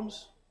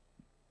problems?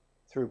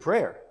 Through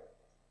prayer.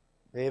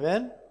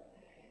 Amen?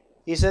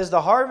 He says,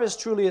 the harvest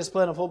truly is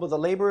plentiful, but the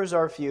laborers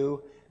are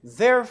few.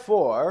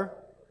 Therefore,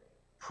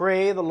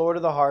 pray the Lord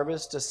of the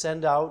harvest to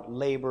send out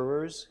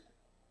laborers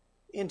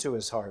into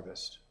his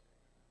harvest.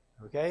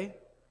 Okay?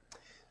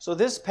 So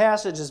this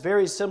passage is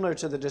very similar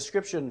to the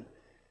description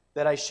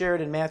that I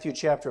shared in Matthew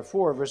chapter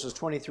 4, verses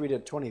 23 to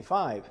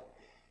 25.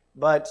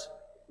 But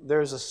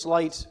there's a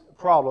slight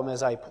problem,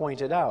 as I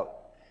pointed out.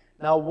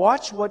 Now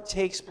watch what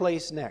takes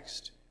place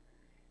next.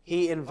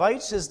 He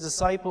invites his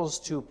disciples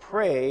to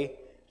pray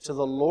to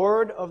the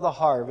Lord of the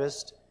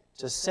harvest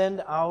to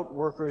send out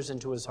workers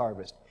into his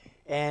harvest.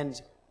 And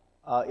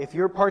if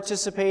you're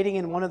participating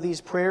in one of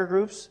these prayer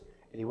groups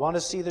and you want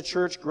to see the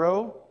church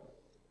grow,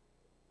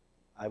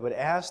 I would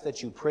ask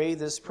that you pray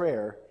this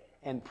prayer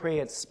and pray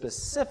it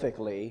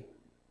specifically,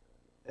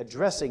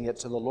 addressing it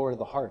to the Lord of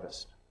the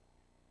harvest.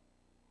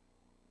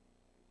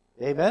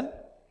 Amen?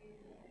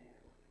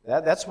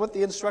 That's what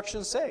the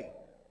instructions say.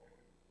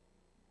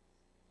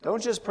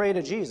 Don't just pray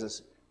to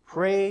Jesus.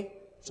 Pray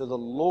to the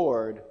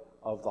Lord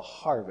of the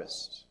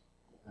harvest.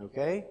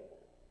 Okay?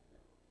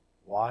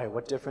 Why?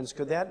 What difference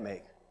could that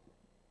make?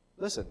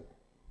 Listen,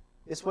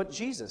 it's what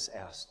Jesus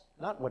asked,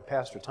 not what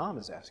Pastor Tom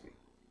is asking.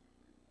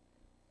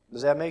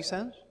 Does that make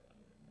sense?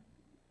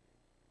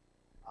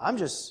 I'm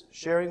just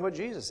sharing what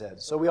Jesus said.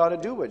 So we ought to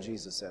do what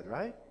Jesus said,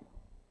 right?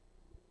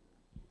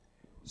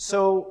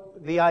 So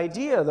the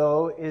idea,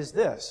 though, is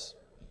this.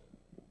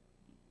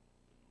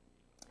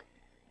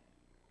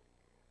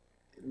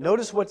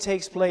 Notice what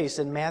takes place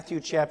in Matthew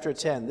chapter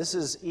 10. This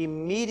is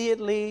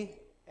immediately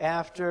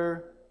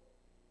after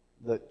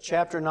the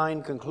chapter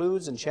 9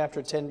 concludes and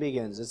chapter 10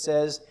 begins. It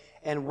says,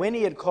 and when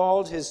he had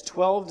called his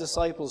 12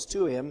 disciples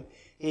to him,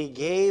 he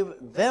gave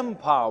them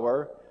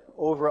power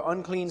over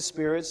unclean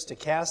spirits to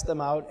cast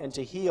them out and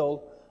to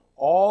heal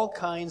all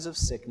kinds of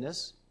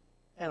sickness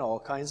and all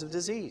kinds of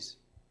disease.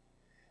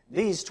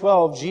 These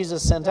 12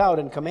 Jesus sent out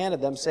and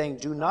commanded them, saying,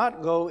 do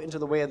not go into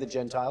the way of the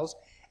Gentiles,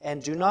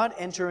 and do not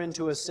enter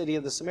into a city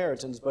of the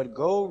Samaritans, but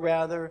go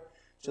rather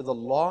to the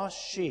lost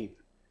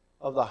sheep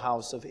of the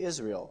house of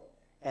Israel.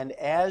 And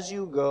as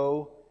you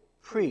go,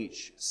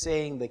 preach,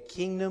 saying, the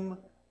kingdom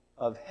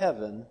of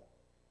heaven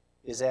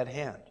is at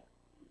hand.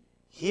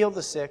 Heal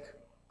the sick,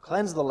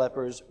 cleanse the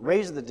lepers,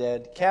 raise the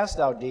dead, cast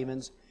out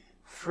demons.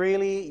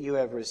 Freely you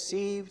have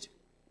received,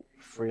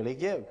 freely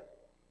give.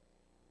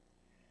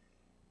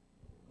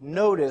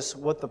 Notice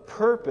what the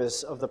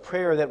purpose of the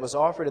prayer that was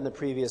offered in the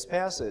previous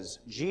passage.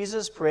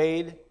 Jesus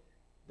prayed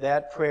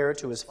that prayer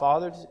to his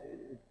Father,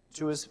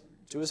 to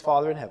his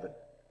Father in heaven,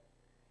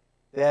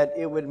 that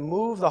it would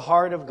move the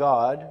heart of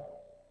God,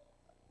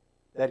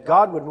 that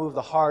God would move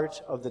the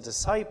heart of the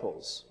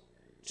disciples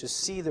to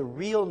see the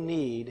real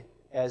need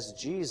as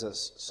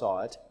Jesus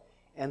saw it,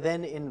 and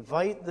then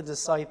invite the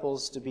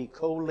disciples to be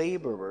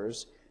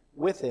co-laborers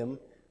with him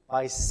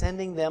by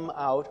sending them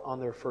out on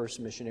their first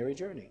missionary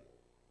journey.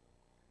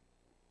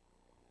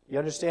 You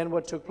understand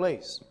what took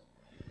place?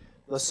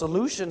 The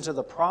solution to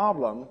the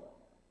problem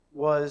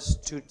was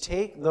to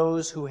take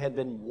those who had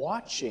been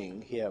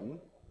watching him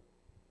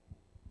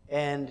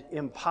and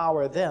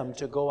empower them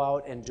to go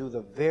out and do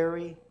the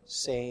very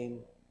same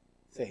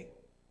thing.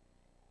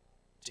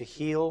 To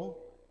heal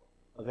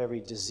of every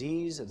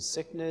disease and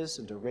sickness,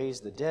 and to raise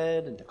the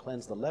dead, and to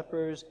cleanse the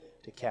lepers,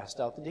 to cast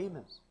out the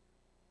demons.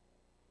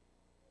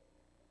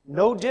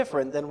 No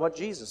different than what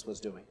Jesus was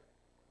doing.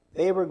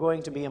 They were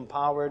going to be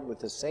empowered with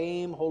the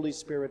same Holy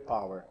Spirit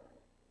power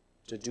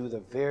to do the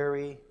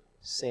very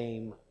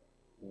same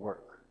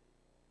work.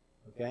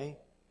 Okay?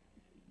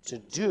 To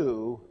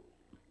do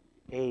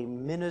a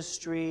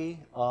ministry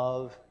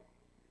of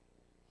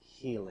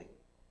healing.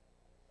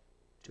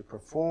 To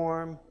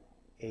perform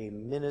a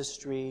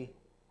ministry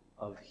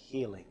of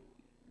healing.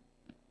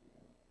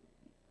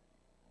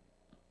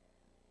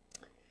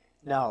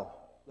 Now,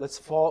 let's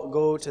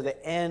go to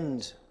the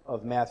end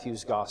of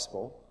Matthew's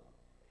Gospel.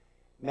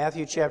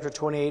 Matthew chapter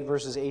 28,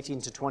 verses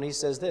 18 to 20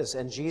 says this,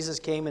 "And Jesus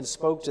came and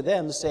spoke to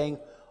them, saying,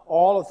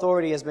 All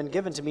authority has been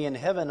given to me in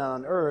heaven and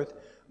on earth.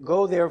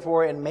 Go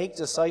therefore and make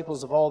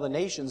disciples of all the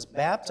nations,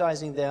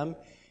 baptizing them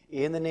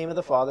in the name of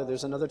the Father."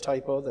 There's another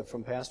typo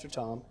from Pastor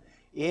Tom.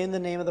 "In the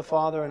name of the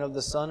Father and of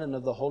the Son and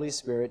of the Holy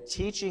Spirit,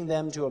 teaching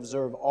them to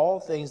observe all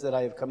things that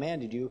I have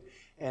commanded you.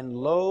 And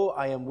lo,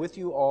 I am with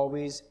you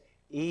always,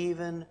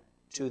 even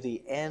to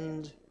the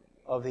end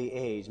of the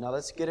age." Now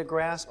let's get a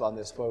grasp on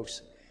this,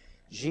 folks.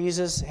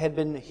 Jesus had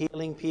been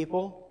healing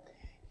people.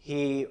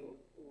 He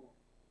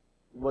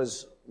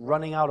was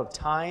running out of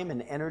time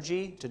and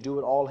energy to do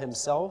it all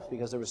himself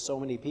because there were so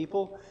many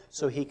people.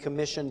 So he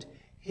commissioned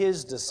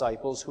his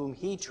disciples, whom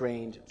he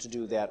trained to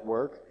do that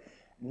work.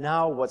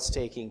 Now what's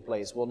taking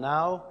place? Well,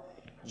 now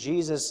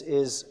Jesus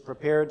is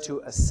prepared to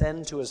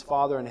ascend to his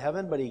Father in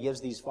heaven, but he gives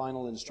these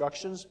final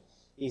instructions.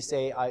 He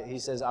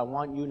says, "I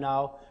want you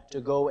now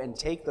to go and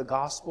take the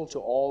gospel to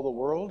all the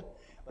world,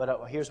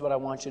 but here's what I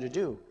want you to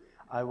do.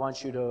 I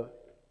want you to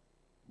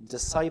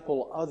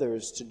disciple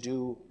others to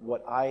do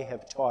what I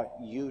have taught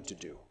you to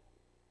do."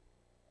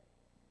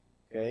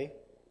 Okay?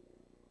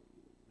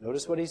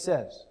 Notice what he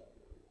says.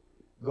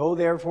 "Go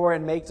therefore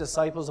and make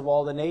disciples of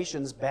all the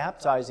nations,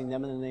 baptizing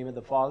them in the name of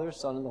the Father,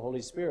 Son, and the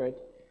Holy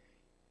Spirit,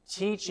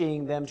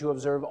 teaching them to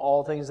observe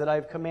all things that I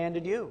have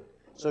commanded you."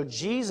 So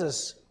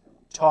Jesus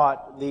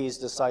taught these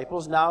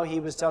disciples. Now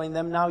he was telling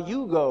them, now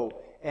you go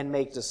and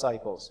make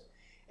disciples.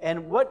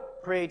 And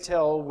what, pray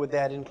tell, would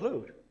that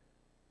include?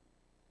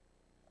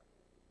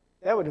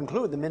 That would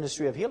include the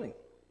ministry of healing.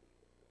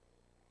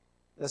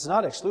 That's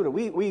not excluded.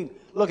 We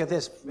look at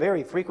this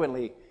very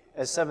frequently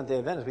as Seventh-day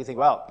Adventists. We think,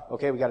 well,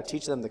 okay, we got to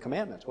teach them the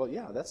commandments. Well,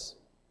 yeah, that's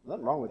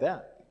nothing wrong with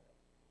that.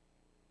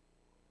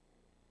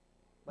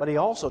 But he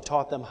also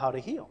taught them how to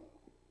heal.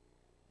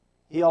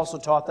 He also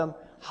taught them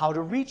how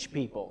to reach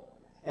people.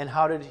 And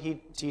how did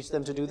he teach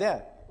them to do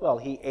that? Well,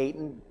 he ate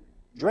and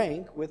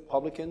drank with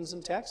publicans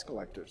and tax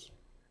collectors.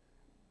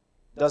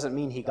 Doesn't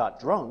mean he got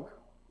drunk,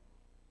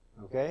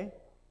 okay?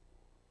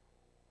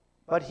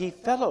 But he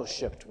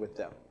fellowshiped with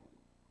them.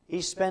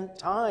 He spent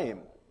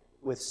time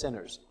with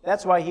sinners.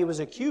 That's why he was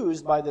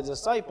accused by the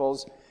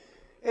disciples.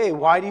 Hey,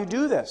 why do you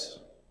do this?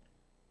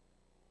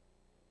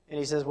 And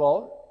he says,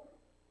 well,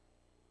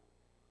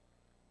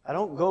 I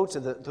don't go to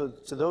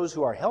those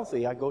who are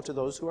healthy. I go to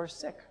those who are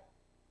sick.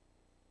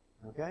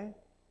 Okay?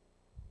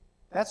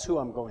 That's who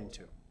I'm going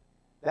to.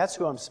 That's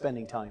who I'm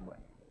spending time with.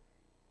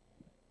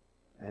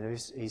 And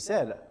he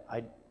said,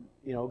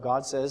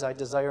 God says, I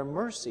desire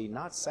mercy,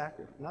 not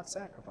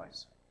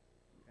sacrifice.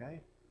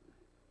 Okay?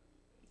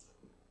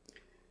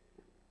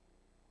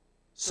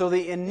 So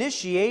the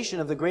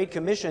initiation of the Great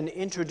Commission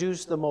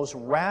introduced the most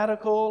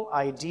radical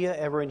idea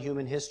ever in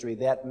human history,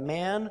 that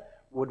man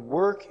would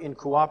work in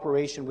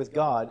cooperation with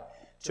God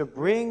to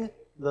bring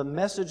the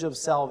message of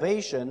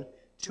salvation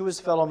to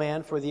his fellow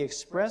man for the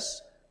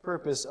express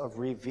purpose of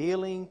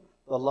revealing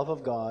the love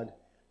of God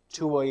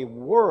to a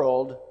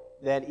world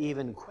that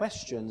even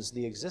questions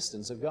the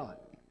existence of God.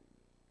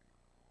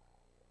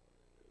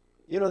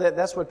 You know,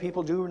 that's what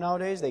people do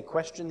nowadays. They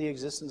question the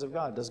existence of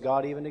God. Does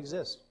God even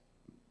exist?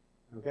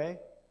 Okay?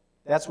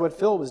 That's what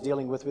Phil was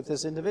dealing with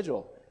this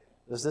individual.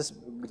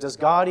 Does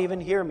God even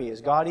hear me?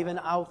 Is God even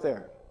out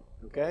there?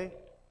 Okay?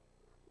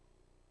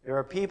 There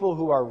are people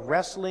who are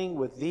wrestling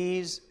with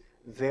these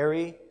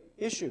very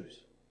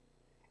issues.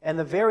 And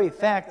the very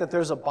fact that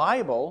there's a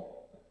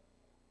Bible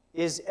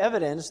is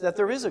evidence that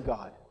there is a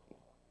God.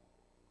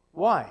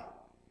 Why?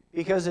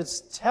 Because it's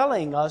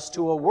telling us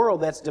to a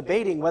world that's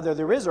debating whether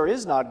there is or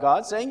is not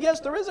God, saying, yes,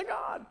 there is a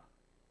God.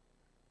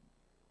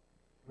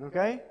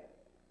 Okay?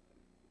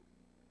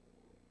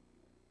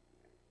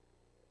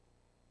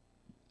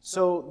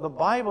 So the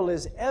Bible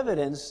is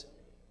evidence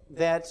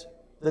that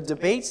the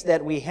debates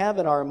that we have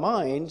in our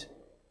mind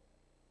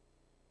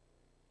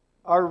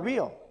are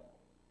real.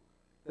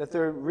 That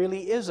there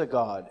really is a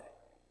God,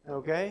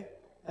 okay?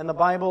 And the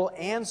Bible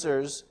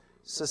answers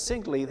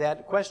succinctly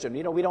that question.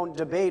 You know, we don't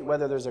debate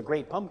whether there's a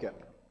great pumpkin.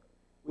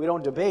 We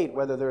don't debate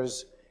whether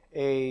there's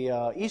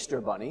a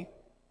Easter bunny,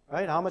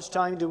 right? How much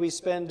time do we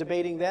spend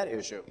debating that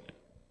issue?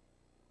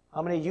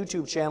 How many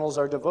YouTube channels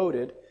are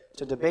devoted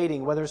to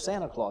debating whether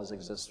Santa Claus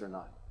exists or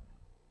not?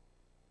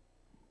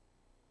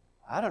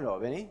 I don't know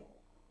of any.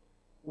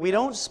 We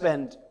don't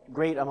spend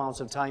great amounts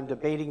of time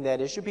debating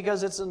that issue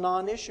because it's a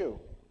non-issue.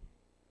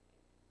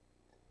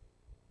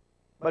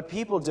 But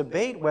people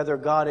debate whether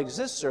God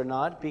exists or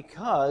not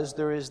because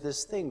there is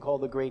this thing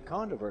called the great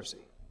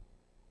controversy.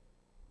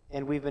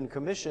 And we've been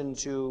commissioned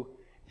to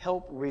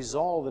help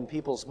resolve in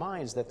people's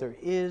minds that there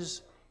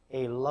is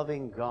a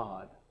loving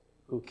God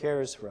who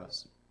cares for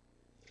us.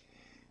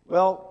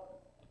 Well,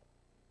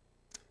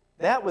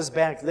 that was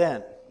back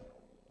then,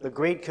 the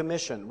Great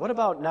Commission. What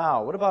about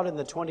now? What about in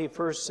the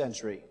 21st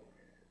century?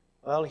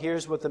 Well,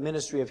 here's what the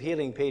Ministry of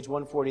Healing, page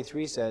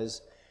 143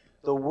 says.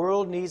 The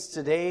world needs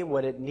today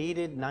what it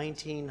needed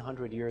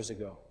 1900 years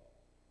ago.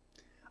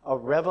 A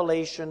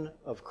revelation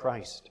of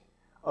Christ.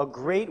 A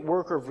great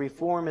work of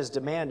reform is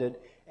demanded,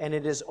 and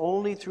it is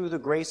only through the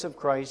grace of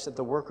Christ that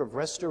the work of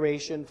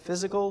restoration,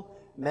 physical,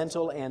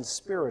 mental, and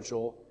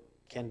spiritual,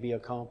 can be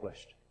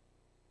accomplished.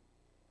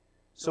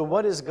 So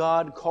what is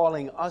God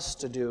calling us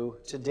to do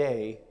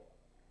today?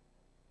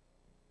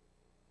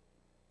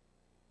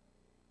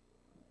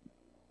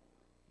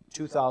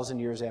 2,000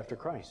 years after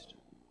Christ.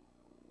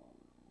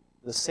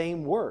 The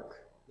same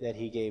work that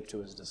he gave to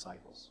his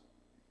disciples.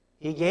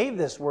 He gave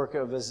this work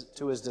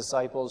to his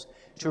disciples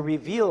to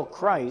reveal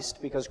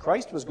Christ, because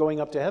Christ was going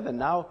up to heaven.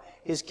 Now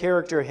his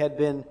character had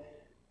been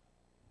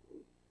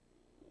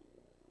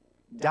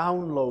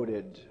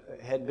downloaded,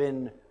 had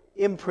been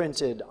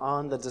imprinted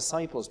on the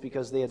disciples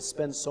because they had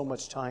spent so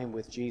much time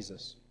with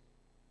Jesus.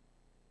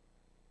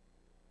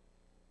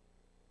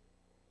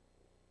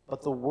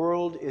 But the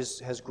world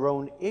has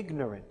grown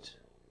ignorant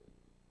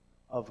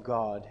of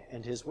God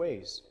and his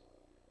ways.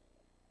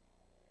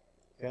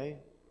 Okay?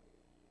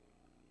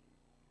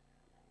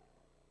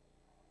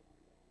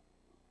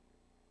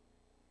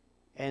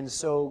 And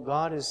so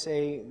God is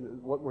saying,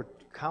 what we're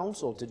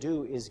counseled to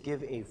do is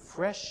give a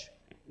fresh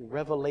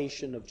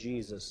revelation of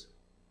Jesus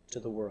to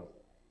the world.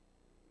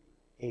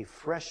 A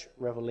fresh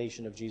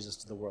revelation of Jesus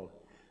to the world.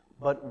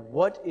 But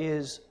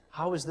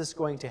how is this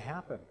going to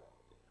happen?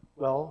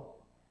 Well,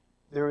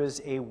 there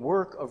is a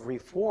work of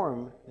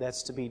reform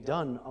that's to be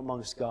done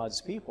amongst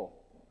God's people.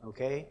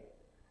 Okay?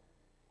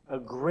 A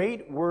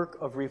great work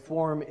of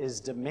reform is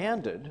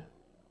demanded,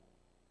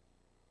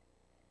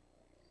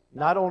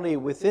 not only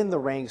within the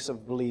ranks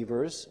of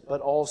believers, but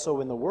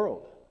also in the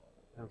world.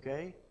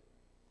 Okay?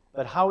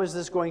 But how is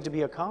this going to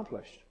be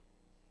accomplished?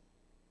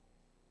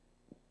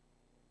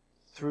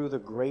 Through the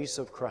grace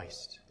of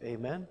Christ.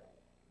 Amen?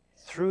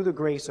 Through the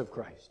grace of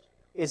Christ.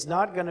 It's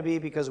not going to be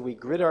because we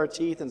grit our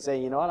teeth and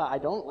say, you know what, I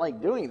don't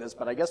like doing this,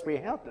 but I guess we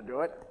have to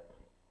do it.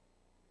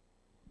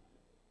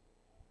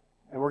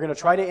 And we're going to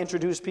try to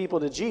introduce people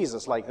to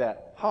Jesus like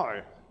that.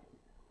 Hi,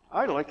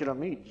 I'd like you to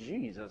meet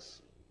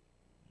Jesus.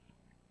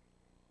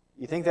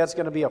 You think that's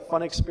going to be a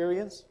fun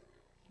experience?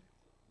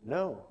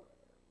 No.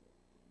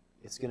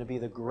 It's going to be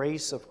the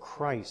grace of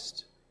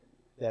Christ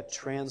that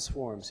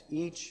transforms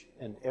each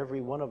and every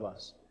one of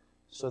us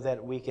so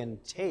that we can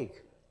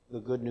take the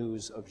good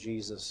news of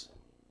Jesus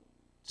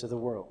to the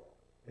world.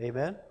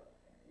 Amen?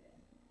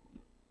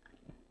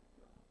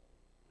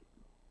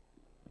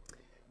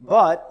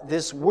 But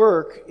this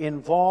work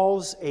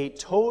involves a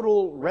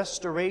total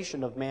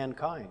restoration of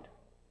mankind.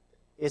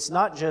 It's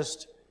not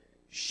just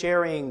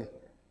sharing,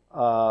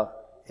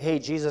 hey,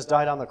 Jesus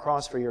died on the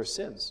cross for your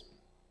sins.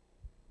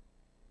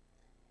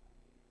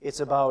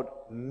 It's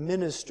about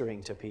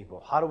ministering to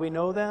people. How do we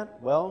know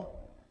that? Well,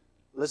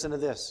 listen to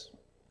this.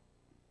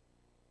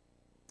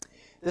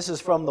 This is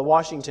from the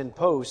Washington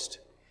Post.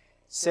 It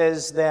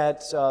says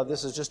that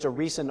this is just a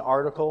recent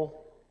article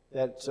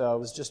that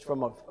was just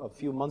from a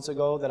few weeks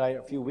ago that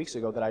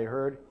I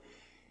heard.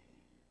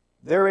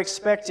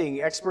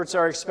 Experts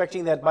are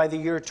expecting that by the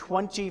year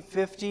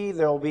 2050,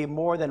 there will be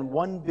more than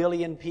 1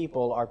 billion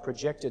people are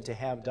projected to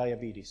have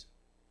diabetes.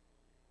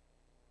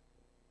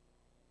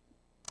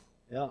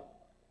 Yeah.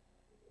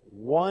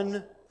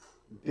 1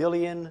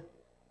 billion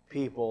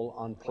people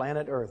on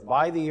planet Earth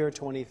by the year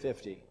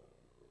 2050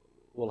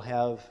 will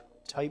have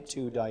type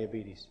 2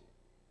 diabetes.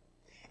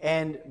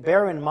 And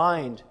bear in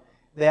mind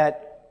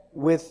that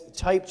with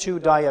type 2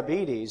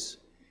 diabetes,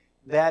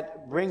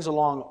 that brings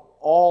along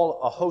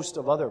a host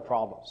of other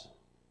problems.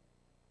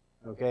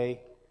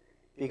 Okay?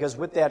 Because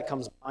with that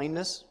comes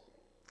blindness,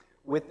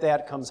 with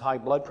that comes high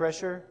blood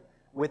pressure,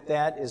 with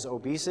that is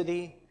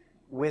obesity,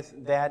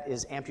 with that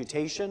is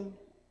amputation,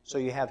 so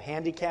you have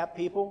handicapped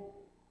people,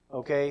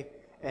 okay?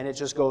 And it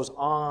just goes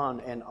on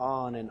and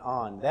on and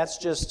on. That's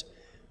just,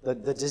 the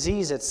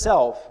disease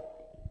itself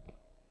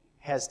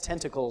has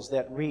tentacles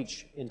that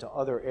reach into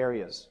other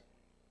areas.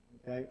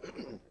 Okay?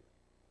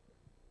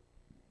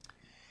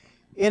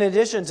 In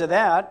addition to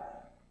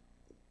that,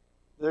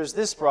 there's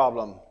this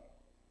problem.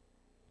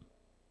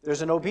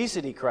 There's an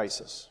obesity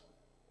crisis.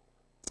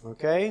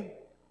 Okay?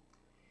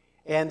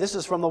 And this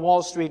is from the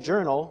Wall Street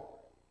Journal.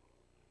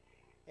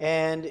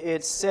 And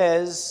it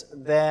says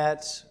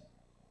that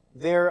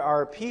there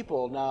are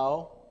people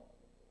now,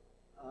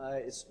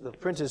 the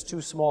print is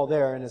too small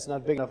there and it's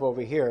not big enough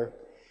over here.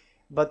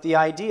 But the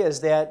idea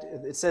is that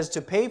it says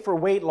to pay for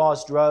weight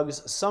loss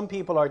drugs, some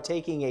people are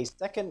taking a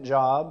second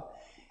job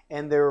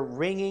and they're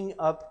ringing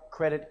up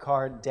credit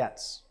card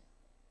debts.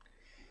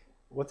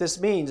 What this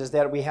means is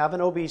that we have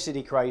an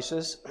obesity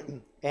crisis,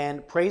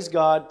 and praise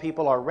God,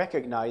 people are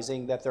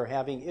recognizing that they're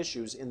having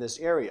issues in this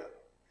area.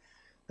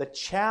 The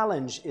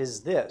challenge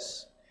is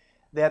this,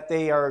 that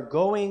they are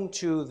going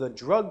to the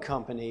drug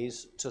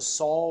companies to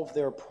solve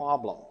their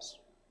problems.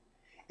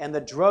 And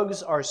the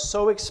drugs are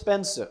so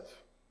expensive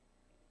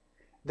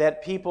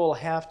that people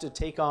have to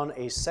take on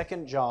a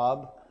second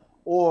job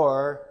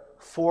or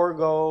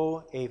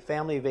forego a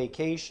family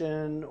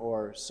vacation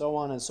or so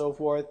on and so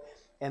forth,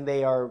 and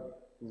they are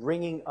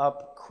ringing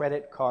up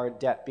credit card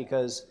debt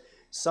because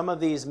some of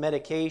these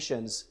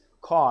medications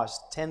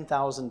cost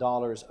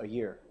 $10,000 a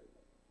year.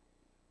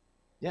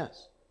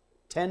 Yes,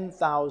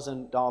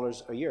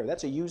 $10,000 a year.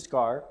 That's a used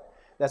car.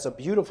 That's a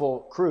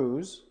beautiful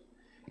cruise.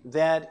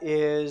 That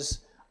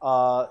is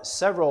that's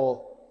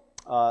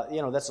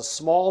a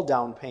small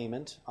down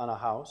payment on a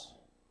house.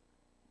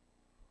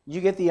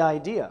 You get the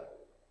idea.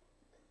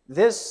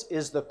 This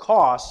is the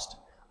cost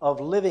of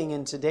living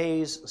in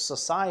today's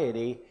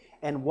society,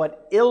 and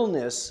what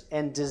illness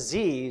and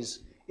disease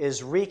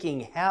is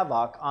wreaking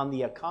havoc on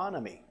the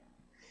economy.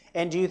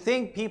 And do you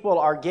think people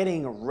are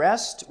getting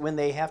rest when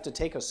they have to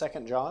take a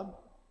second job?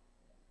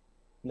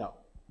 No.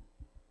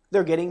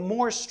 They're getting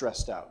more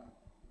stressed out.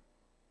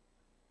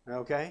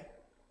 Okay?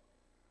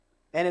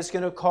 And it's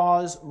going to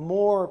cause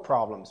more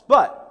problems.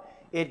 But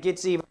it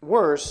gets even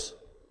worse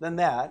than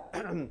that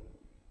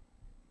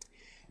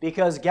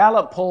because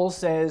Gallup poll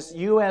says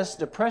U.S.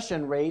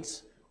 depression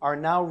rates are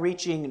now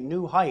reaching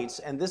new heights,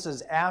 and this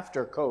is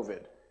after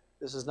COVID.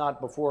 This is not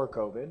before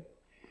COVID.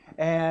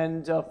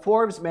 And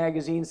Forbes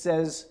magazine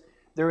says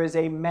there is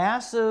a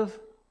massive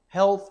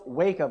health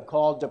wake-up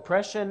call.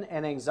 Depression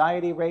and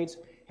anxiety rates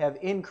have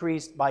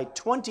increased by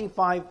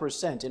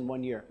 25% in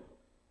 1 year.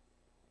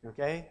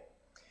 Okay?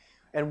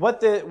 And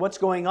what's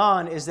going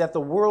on is that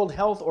the World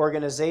Health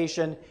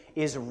Organization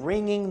is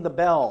ringing the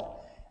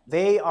bell.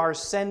 They are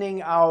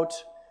sending out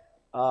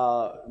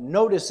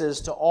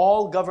notices to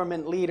all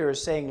government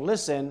leaders saying,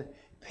 listen,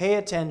 pay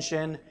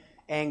attention,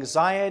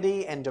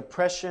 anxiety and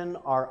depression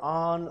are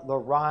on the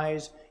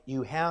rise.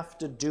 You have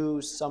to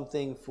do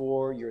something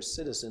for your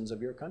citizens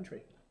of your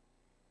country.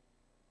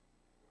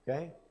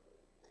 Okay?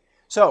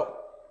 So,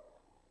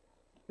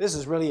 this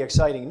is really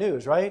exciting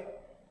news, right?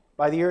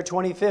 By the year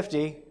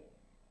 2050,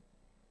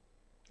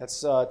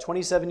 that's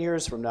 27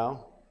 years from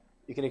now,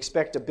 you can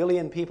expect 1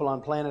 billion people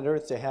on planet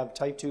Earth to have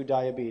type 2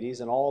 diabetes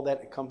and all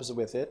that comes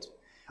with it.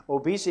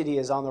 Obesity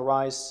is on the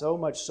rise, so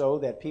much so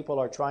that people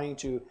are trying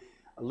to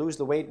lose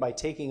the weight by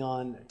taking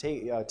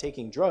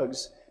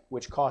drugs,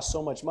 which cost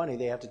so much money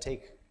they have to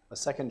take a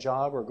second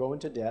job or go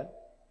into debt.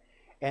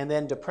 And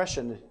then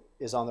depression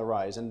is on the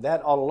rise, and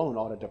that all alone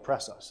ought to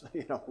depress us,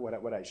 you know,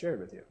 what I shared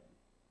with you.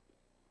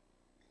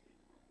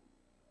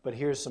 But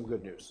here's some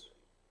good news.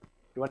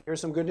 You want to hear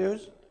some good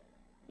news?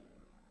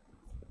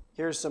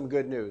 Here's some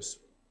good news.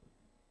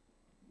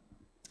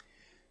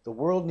 The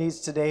world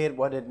needs today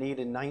what it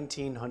needed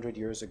 1900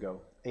 years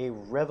ago, a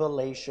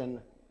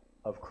revelation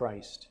of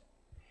Christ.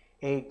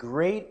 A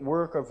great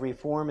work of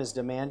reform is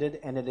demanded,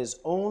 and it is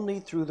only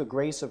through the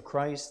grace of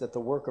Christ that the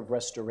work of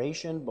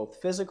restoration,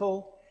 both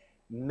physical,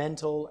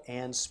 mental,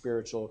 and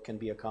spiritual, can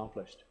be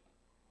accomplished.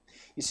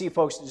 You see,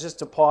 folks, just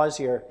to pause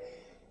here,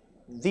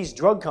 these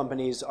drug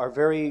companies are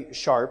very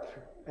sharp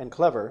and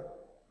clever,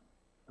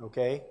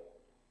 okay?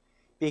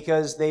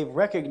 Because they've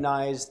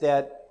recognized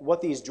that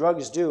what these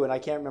drugs do, and I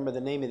can't remember the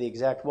name of the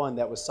exact one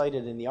that was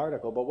cited in the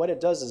article, but what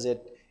it does is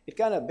it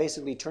kind of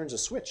basically turns a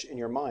switch in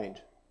your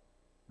mind,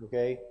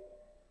 okay?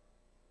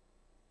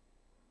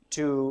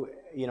 To,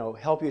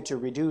 help you to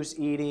reduce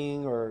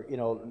eating or,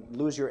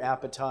 lose your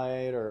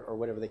appetite or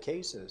whatever the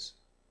case is.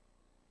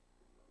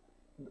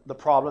 The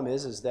problem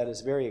is that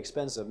it's very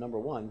expensive, number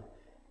one.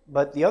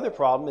 But the other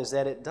problem is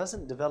that it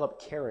doesn't develop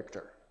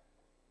character.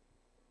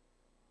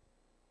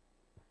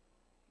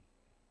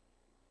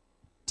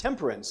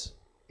 Temperance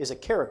is a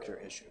character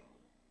issue.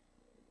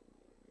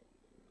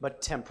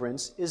 But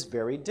temperance is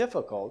very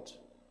difficult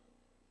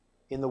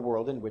in the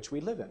world in which we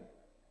live in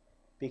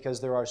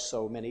because there are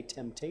so many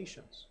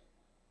temptations.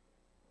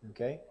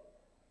 Okay?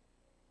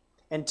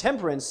 And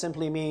temperance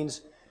simply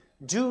means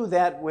do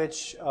that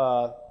which,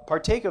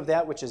 partake of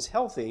that which is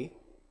healthy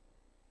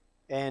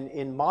and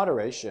in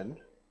moderation,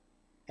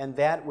 and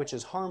that which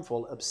is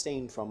harmful,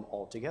 abstain from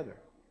altogether.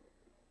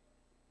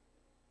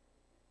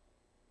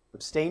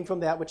 Abstain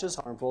from that which is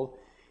harmful,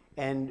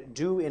 and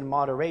do in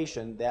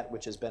moderation that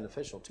which is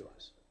beneficial to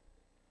us.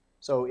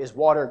 So is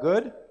water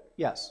good?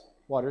 Yes,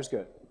 water is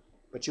good.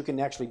 But you can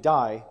actually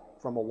die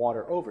from a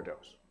water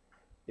overdose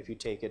if you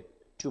take it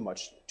too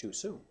much too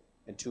soon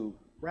and too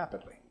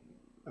rapidly.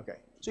 Okay,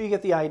 so you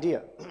get the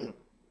idea.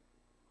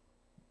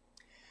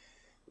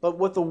 But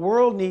what the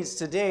world needs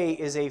today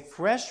is a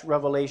fresh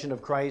revelation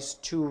of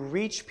Christ to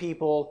reach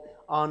people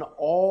in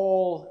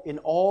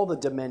all the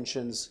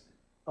dimensions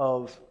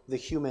of the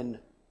human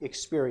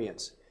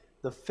experience.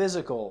 The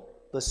physical,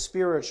 the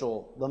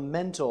spiritual, the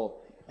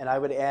mental, and I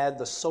would add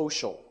the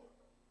social.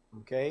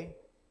 Okay?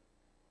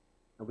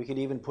 And we could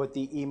even put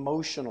the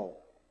emotional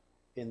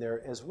in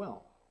there as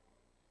well.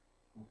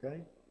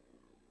 Okay?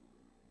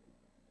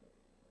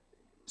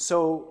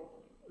 So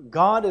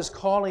God is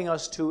calling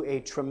us to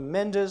a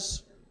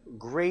tremendous,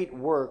 great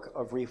work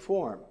of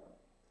reform.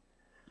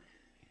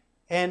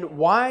 And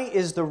why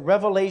is the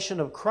revelation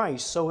of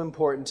Christ so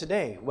important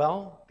today?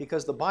 Well,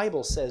 because the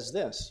Bible says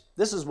this.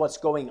 This is what's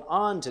going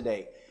on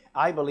today.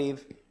 I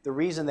believe the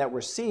reason that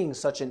we're seeing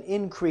such an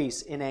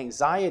increase in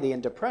anxiety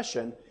and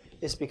depression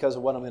is because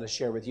of what I'm going to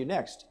share with you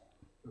next.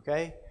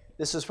 Okay?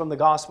 This is from the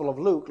Gospel of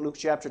Luke, Luke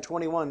chapter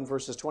 21,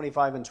 verses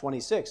 25 and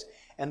 26.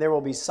 And there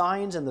will be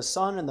signs in the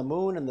sun and the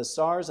moon and the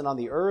stars and on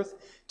the earth,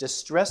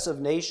 distress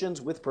of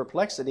nations with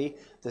perplexity,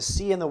 the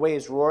sea and the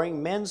waves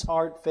roaring, men's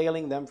heart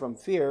failing them from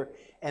fear,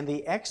 and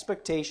the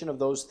expectation of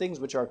those things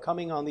which are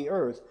coming on the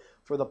earth,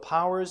 for the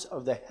powers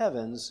of the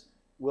heavens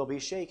will be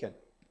shaken.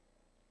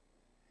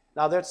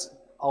 Now that's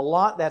a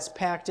lot that's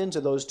packed into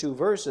those two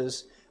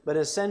verses, but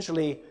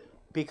essentially,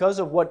 because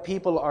of what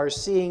people are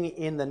seeing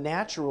in the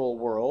natural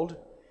world,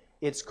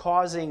 it's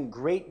causing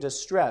great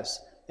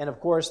distress. And of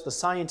course, the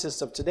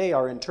scientists of today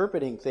are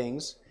interpreting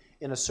things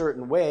in a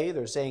certain way.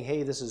 They're saying,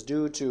 hey, this is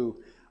due to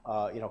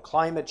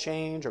climate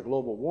change or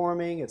global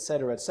warming,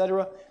 etc.,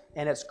 etc.,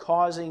 and it's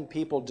causing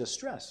people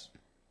distress.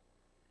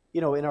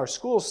 In our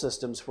school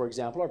systems, for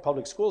example, our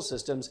public school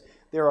systems,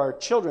 there are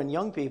children,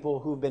 young people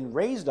who've been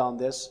raised on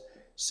this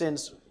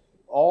since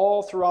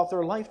all throughout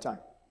their lifetime.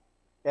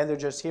 And they're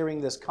just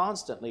hearing this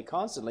constantly,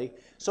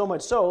 so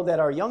much so that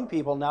our young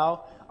people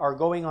now are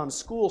going on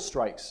school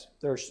strikes.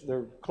 They're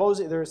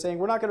saying,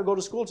 we're not going to go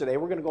to school today,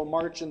 we're going to go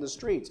march in the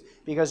streets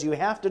because you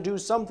have to do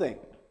something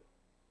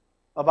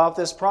about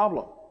this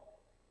problem.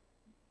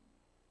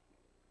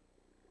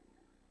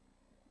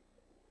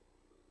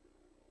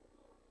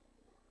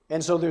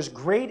 And so there's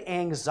great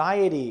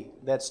anxiety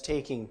that's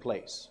taking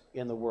place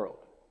in the world.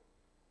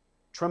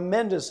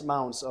 Tremendous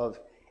amounts of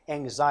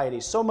anxiety.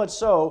 So much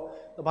so,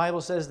 the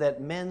Bible says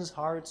that men's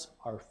hearts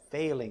are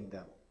failing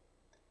them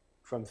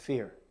from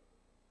fear.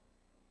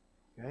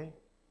 Okay?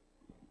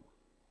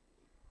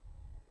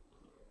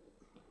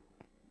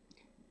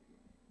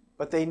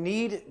 But they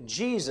need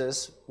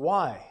Jesus.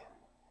 Why?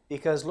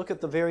 Because look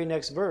at the very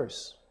next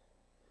verse.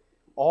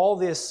 All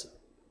this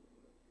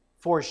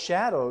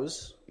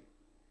foreshadows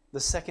the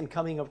second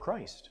coming of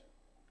Christ.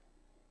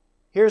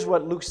 Here's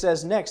what Luke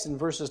says next in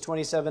verses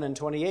 27 and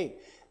 28.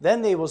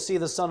 Then they will see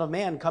the Son of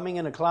Man coming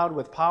in a cloud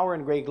with power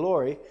and great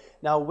glory.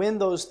 Now when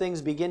those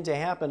things begin to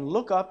happen,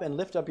 look up and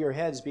lift up your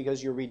heads,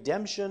 because your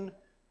redemption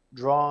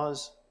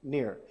draws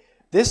near.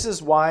 This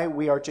is why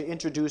we are to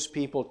introduce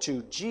people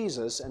to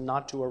Jesus and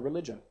not to a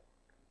religion.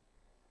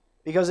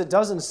 Because it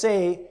doesn't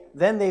say,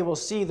 then they will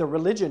see the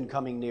religion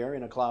coming near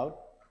in a cloud.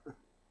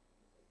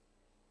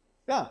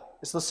 Yeah,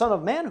 it's the Son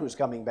of Man who's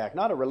coming back,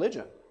 not a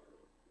religion.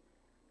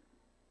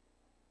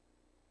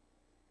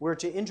 We're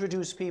to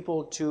introduce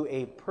people to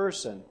a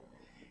person.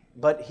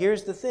 But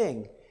here's the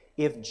thing.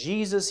 If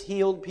Jesus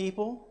healed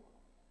people,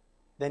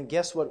 then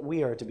guess what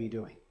we are to be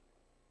doing?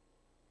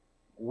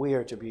 We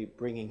are to be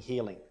bringing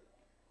healing.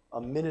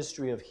 A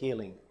ministry of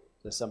healing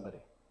to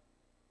somebody.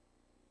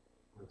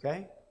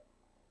 Okay?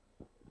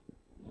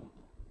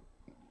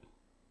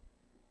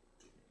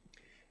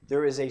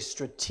 There is a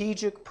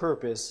strategic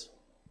purpose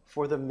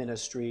for the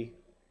ministry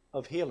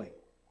of healing.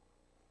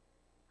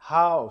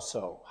 How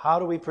so? How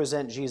do we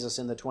present Jesus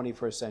in the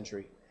 21st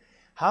century?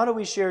 How do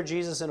we share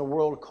Jesus in a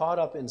world caught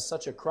up in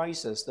such a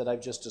crisis that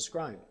I've just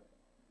described?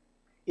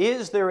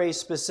 Is there a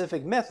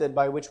specific method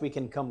by which we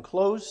can come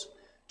close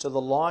to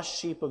the lost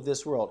sheep of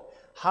this world?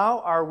 How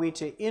are we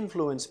to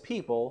influence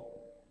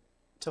people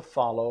to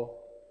follow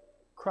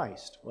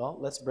Christ? Well,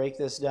 let's break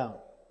this down.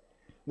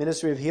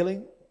 Ministry of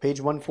Healing,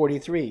 page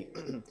 143.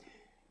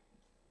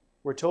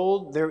 We're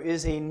told there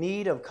is a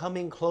need of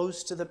coming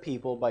close to the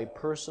people by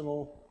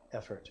personal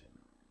effort.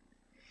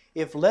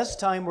 If less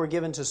time were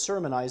given to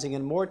sermonizing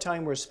and more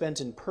time were spent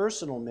in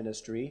personal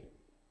ministry,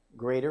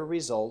 greater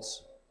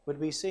results would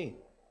be seen.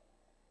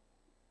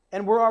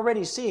 And we're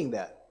already seeing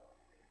that.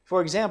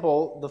 For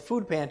example, the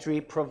food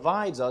pantry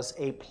provides us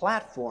a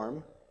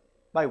platform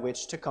by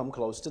which to come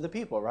close to the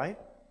people, right?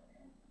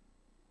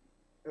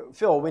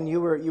 Phil, when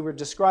you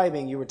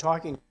were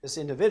talking to this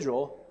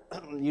individual,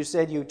 you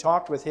said you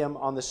talked with him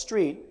on the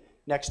street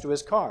next to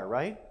his car,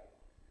 right?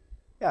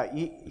 Yeah,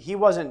 he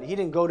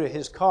didn't go to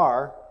his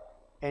car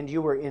and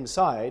you were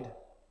inside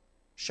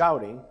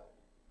shouting,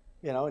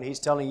 and he's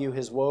telling you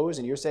his woes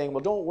and you're saying,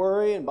 well, don't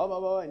worry, and blah, blah,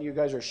 blah, and you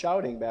guys are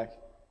shouting back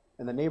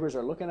and the neighbors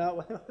are looking out,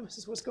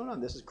 what's going on?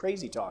 This is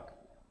crazy talk.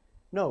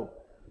 No,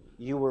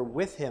 you were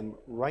with him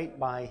right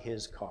by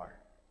his car,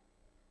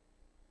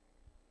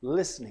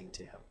 listening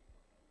to him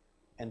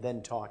and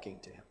then talking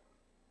to him.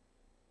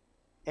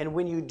 And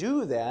when you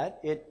do that,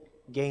 it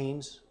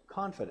gains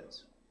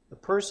confidence. The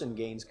person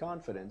gains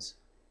confidence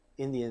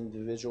in the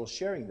individual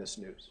sharing this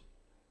news.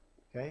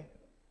 Okay?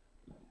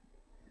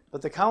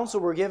 But the counsel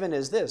we're given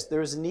is this.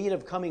 There is a need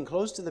of coming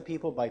close to the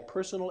people by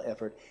personal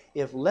effort.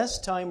 If less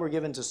time were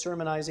given to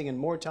sermonizing and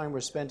more time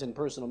were spent in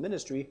personal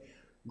ministry,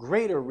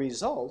 greater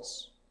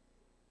results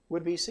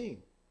would be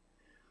seen.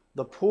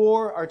 The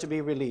poor are to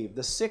be relieved,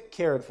 the sick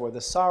cared for,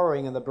 the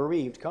sorrowing and the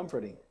bereaved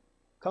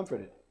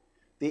comforted,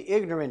 the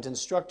ignorant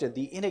instructed,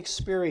 the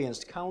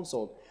inexperienced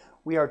counseled.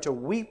 We are to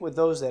weep with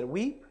those that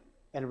weep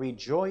and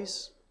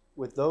rejoice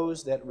with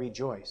those that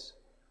rejoice,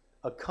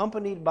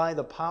 accompanied by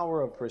the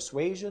power of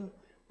persuasion,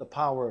 the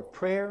power of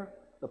prayer,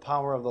 the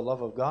power of the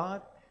love of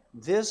God.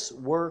 This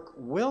work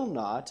will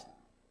not,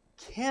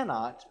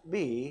 cannot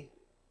be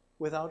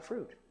without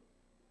fruit.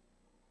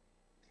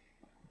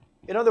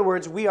 In other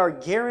words, we are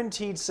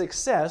guaranteed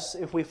success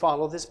if we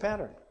follow this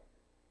pattern.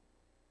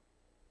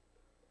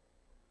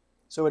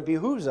 So it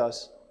behooves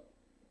us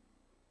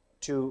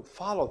to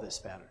follow this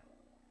pattern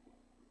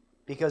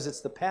because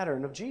it's the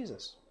pattern of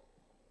Jesus.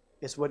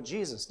 It's what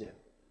Jesus did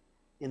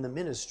in the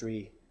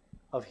ministry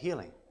of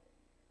healing.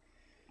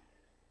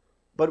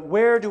 But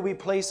where do we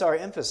place our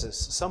emphasis?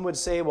 Some would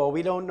say, well,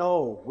 we don't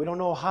know. We don't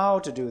know how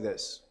to do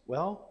this.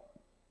 Well,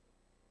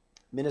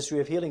 Ministry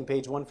of Healing,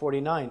 page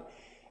 149.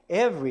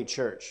 Every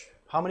church.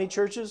 How many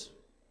churches?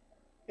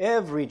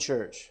 Every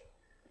church.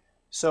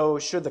 So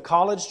should the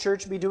college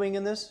church be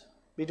doing this?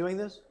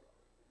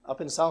 Up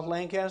in South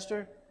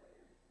Lancaster?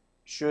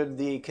 Should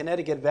the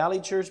Connecticut Valley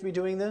Church be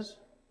doing this?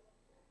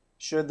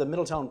 Should the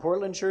Middletown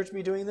Portland Church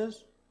be doing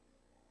this?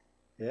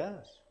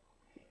 Yes.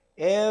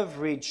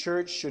 Every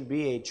church should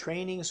be a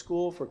training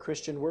school for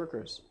Christian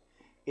workers.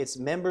 Its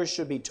members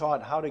should be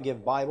taught how to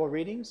give Bible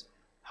readings,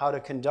 how to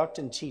conduct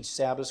and teach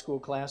Sabbath school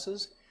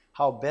classes,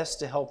 how best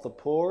to help the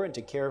poor and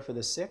to care for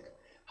the sick,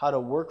 how to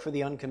work for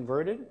the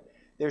unconverted.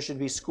 There should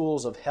be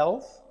schools of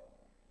health.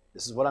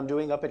 This is what I'm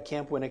doing up at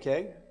Camp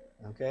Winnipeg,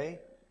 okay?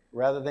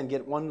 Rather than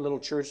get one little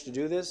church to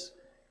do this,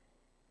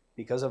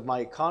 because of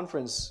my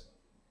conference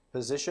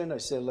position, I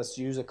said, let's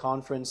use a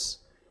conference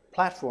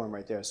platform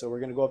right there. So we're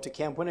going to go up to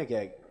Camp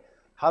Winnipeg.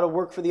 How to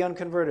work for the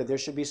unconverted. There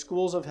should be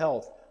schools of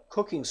health,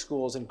 cooking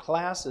schools, and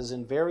classes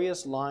in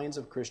various lines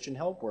of Christian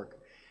help work.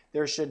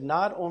 There should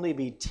not only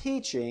be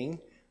teaching,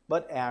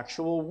 but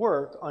actual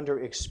work under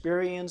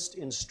experienced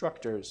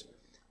instructors.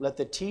 Let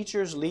the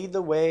teachers lead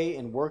the way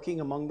in working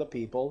among the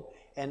people,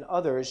 and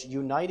others,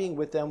 uniting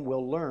with them,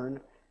 will learn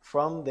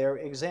from their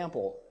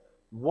example.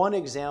 One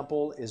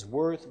example is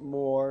worth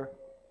more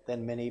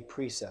than many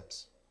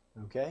precepts.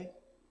 Okay?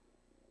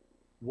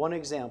 One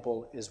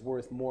example is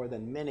worth more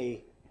than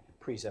many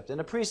precepts.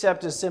 And a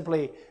precept is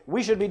simply,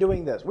 we should be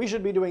doing this, we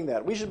should be doing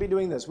that, we should be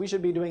doing this, we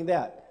should be doing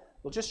that.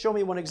 Well, just show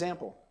me one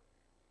example.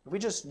 If we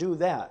just do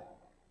that,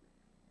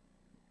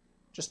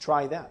 just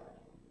try that,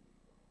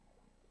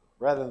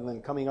 rather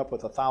than coming up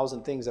with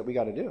 1,000 things that we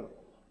got to do.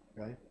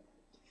 Okay?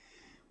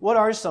 What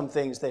are some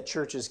things that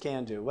churches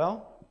can do?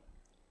 Well,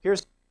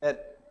 here's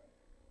that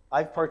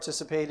I've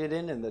participated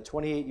in the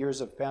 28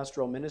 years of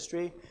pastoral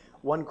ministry,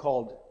 one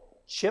called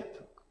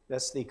CHIP.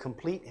 That's the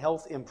Complete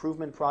Health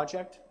Improvement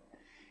Project.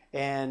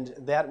 And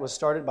that was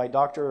started by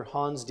Dr.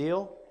 Hans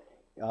Diehl.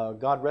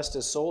 God rest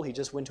his soul. He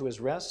just went to his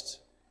rest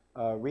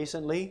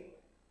recently.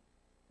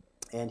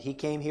 And he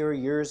came here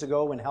years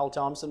ago when Hal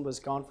Thompson was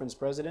conference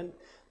president.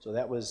 So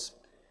that was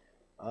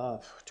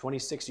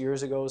 26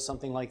 years ago,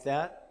 something like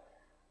that.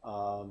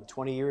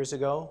 20 years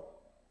ago,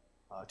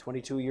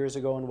 22 years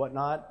ago and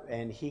whatnot.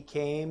 And he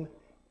came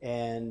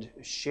and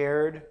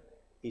shared.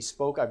 He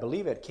spoke, I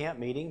believe, at camp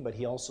meeting, but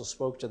he also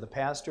spoke to the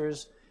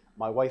pastors.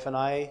 My wife and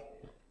I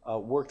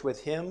worked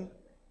with him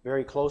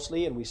very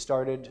closely, and we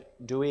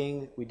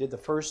did the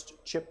first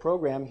CHIP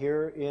program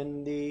here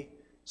in the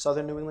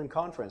Southern New England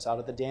Conference out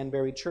of the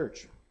Danbury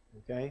Church,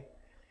 okay?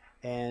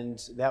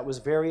 And that was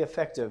very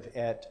effective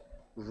at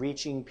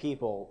reaching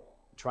people,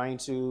 trying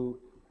to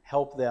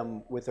help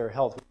them with their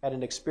health. We had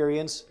an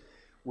experience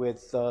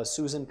with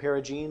Susan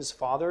Perigine's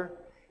father.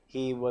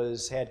 He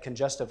had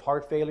congestive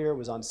heart failure,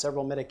 was on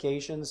several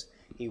medications.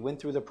 He went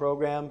through the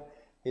program.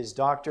 His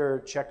doctor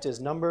checked his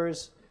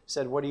numbers,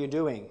 said, "What are you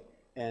doing?"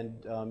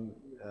 And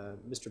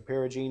Mr.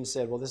 Perigine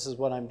said, "Well, this is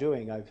what I'm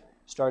doing. I've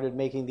started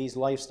making these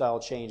lifestyle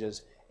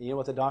changes." And you know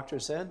what the doctor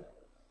said?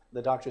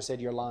 The doctor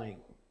said, "You're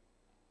lying."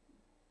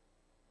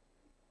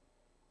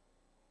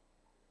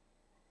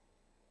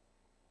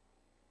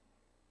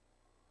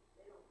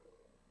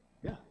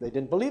 Yeah, they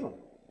didn't believe him.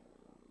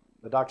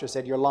 The doctor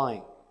said, "You're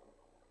lying."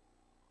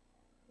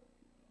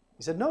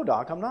 He said, "No,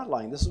 doc, I'm not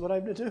lying. This is what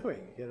I've been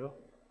doing, you know."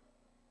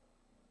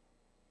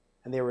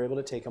 And they were able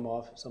to take him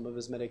off some of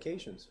his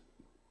medications.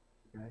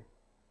 Okay?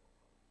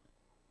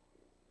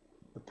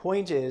 The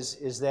point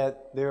is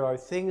that there are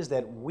things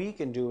that we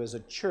can do as a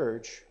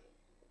church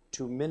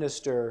to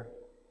minister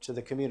to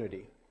the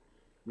community.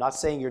 I'm not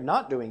saying you're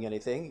not doing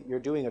anything. You're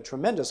doing a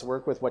tremendous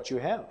work with what you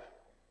have.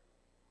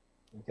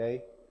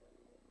 Okay?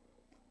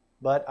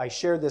 But I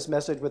shared this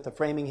message with the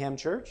Framingham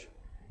Church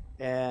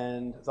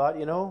and thought,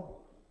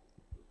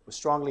 was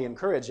strongly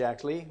encouraged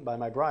actually by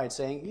my bride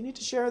saying, "You need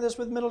to share this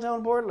with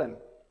Middletown Portland."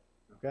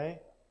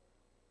 Okay?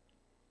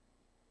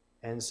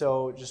 And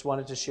so just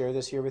wanted to share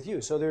this here with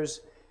you. So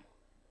there's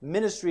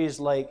ministries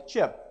like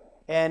CHIP,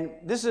 and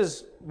this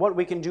is what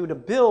we can do to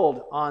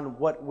build on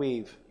what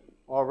you've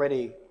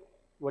already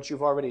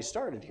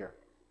started here.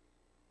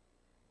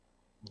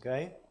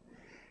 Okay?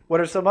 What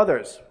are some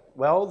others?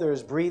 Well,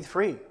 there's Breathe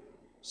Free,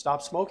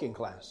 Stop Smoking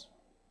class.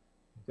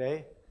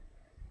 Okay?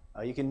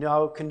 You can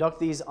now conduct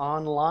these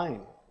online.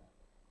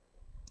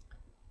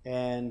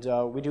 And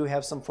we do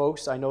have some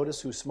folks, I notice,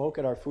 who smoke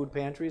at our food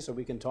pantry, so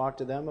we can talk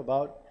to them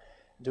about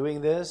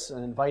doing this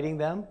and inviting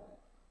them,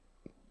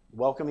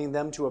 welcoming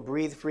them to a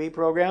Breathe Free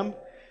program.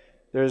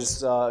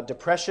 There's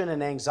depression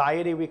and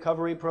anxiety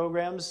recovery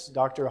programs.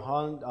 Dr.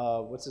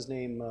 what's his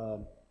name?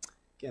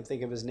 Can't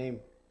think of his name.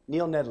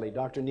 Neil Nedley,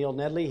 Dr. Neil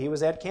Nedley, he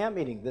was at camp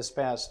meeting this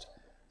past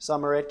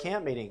summer at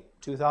camp meeting,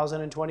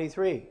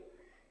 2023.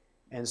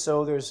 And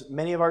so there's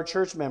many of our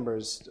church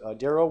members.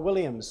 Darrell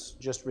Williams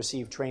just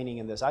received training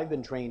in this. I've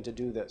been trained to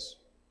do this.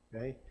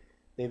 Okay?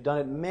 They've done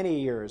it many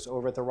years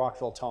over at the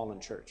Rockville Tallinn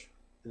Church.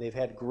 And they've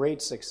had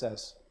great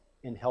success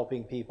in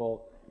helping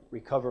people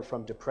recover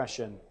from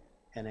depression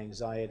and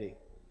anxiety.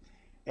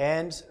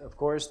 And, of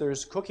course,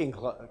 there's cooking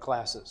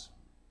classes.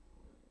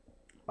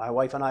 My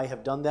wife and I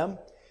have done them,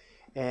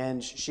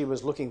 and she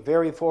was looking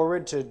very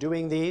forward to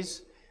doing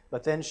these,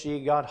 but then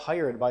she got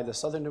hired by the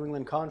Southern New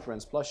England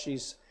Conference, plus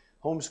she's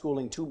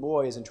homeschooling 2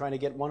 boys and trying to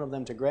get one of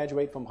them to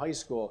graduate from high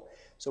school.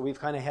 So we've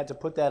kind of had to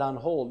put that on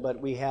hold,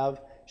 but we have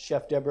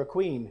Chef Deborah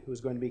Queen,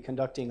 who's going to be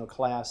conducting a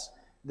class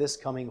this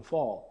coming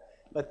fall.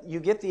 But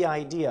you get the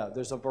idea.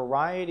 There's a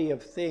variety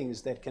of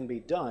things that can be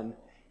done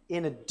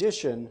in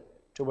addition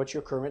to what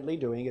you're currently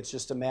doing. It's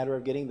just a matter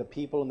of getting the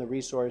people and the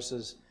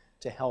resources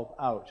to help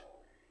out.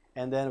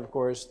 And then, of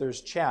course,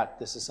 there's chat.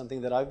 This is something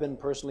that I've been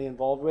personally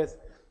involved with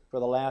for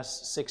the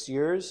last 6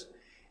 years.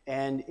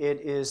 And it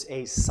is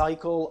a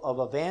cycle of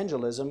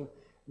evangelism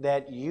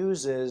that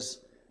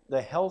uses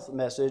the health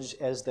message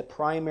as the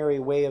primary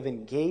way of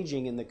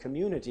engaging in the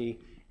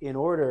community in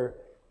order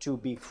to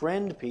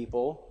befriend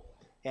people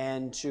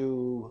and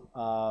to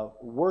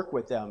work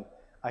with them.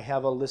 I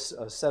have a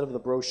set of the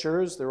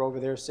brochures. They're over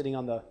there sitting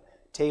on the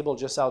table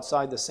just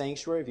outside the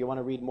sanctuary. If you want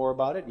to read more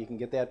about it, you can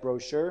get that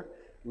brochure,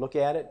 look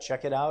at it,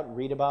 check it out,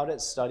 read about it,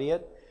 study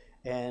it,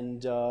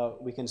 and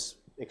we can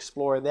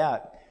explore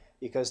that.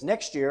 Because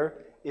next year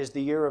is the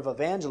year of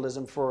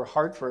evangelism for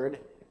Hartford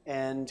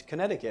and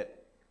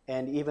Connecticut.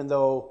 And even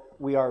though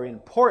we are in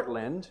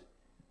Portland,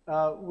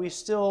 we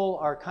still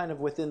are kind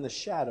of within the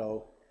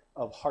shadow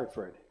of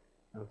Hartford,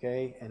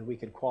 okay? And we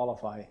could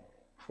qualify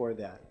for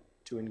that,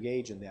 to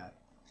engage in that.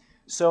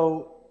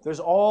 So there's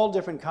all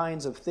different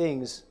kinds of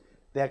things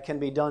that can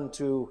be done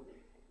to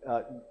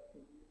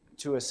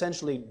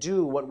essentially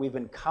do what we've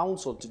been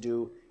counseled to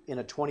do in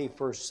a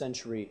 21st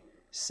century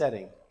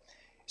setting.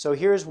 So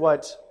here's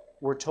what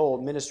we're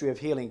told, Ministry of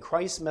Healing.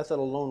 Christ's method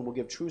alone will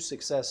give true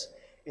success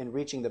in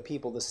reaching the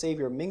people. The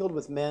Savior mingled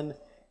with men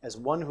as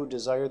one who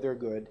desired their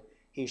good.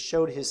 He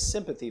showed his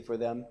sympathy for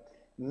them,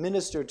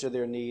 ministered to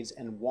their needs,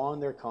 and won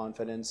their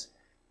confidence.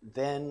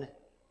 Then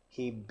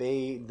he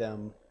bade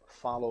them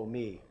follow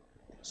me.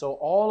 So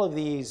all of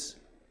these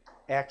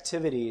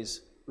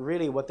activities,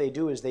 really what they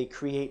do is they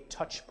create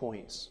touch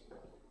points,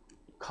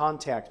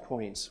 contact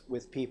points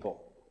with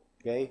people,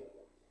 okay?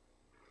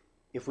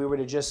 If we were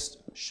to just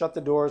shut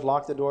the doors,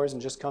 lock the doors,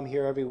 and just come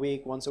here every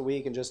week, once a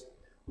week, and just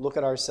look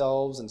at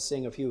ourselves and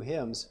sing a few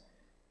hymns,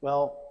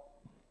 well,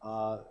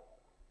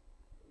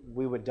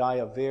 we would die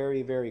a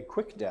very, very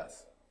quick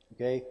death,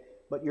 okay?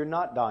 But you're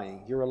not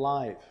dying. You're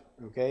alive,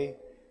 okay?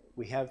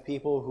 We have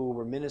people who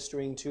we're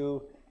ministering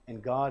to,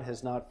 and God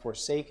has not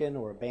forsaken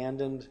or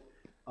abandoned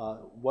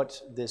what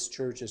this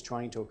church is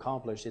trying to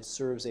accomplish. It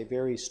serves a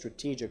very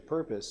strategic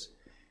purpose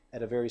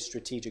at a very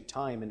strategic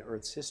time in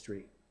Earth's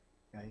history,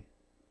 okay?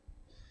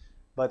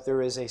 But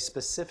there is a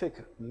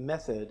specific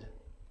method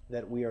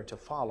that we are to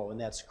follow, and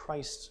that's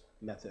Christ's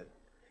method.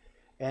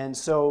 And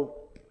so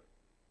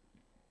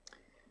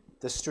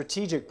the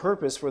strategic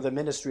purpose for the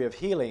ministry of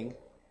healing,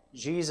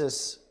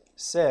 Jesus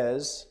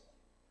says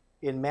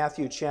in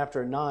Matthew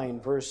chapter 9,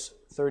 verse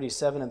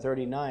 37 and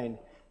 39,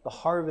 the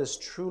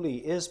harvest truly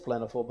is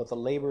plentiful, but the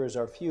laborers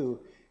are few.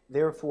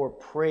 Therefore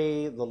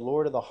pray the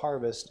Lord of the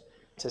harvest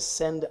to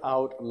send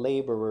out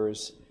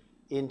laborers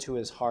into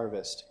his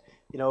harvest.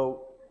 You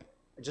know,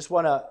 I just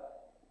want to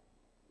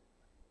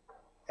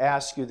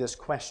ask you this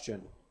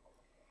question.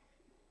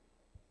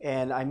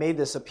 And I made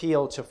this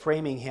appeal to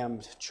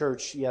Framingham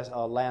Church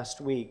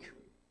last week.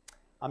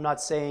 I'm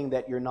not saying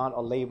that you're not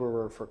a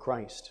laborer for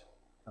Christ.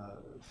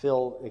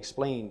 Phil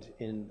explained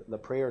in the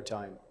prayer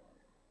time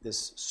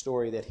this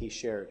story that he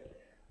shared.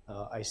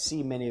 I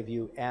see many of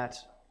you at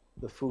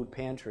the food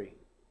pantry,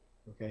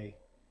 okay?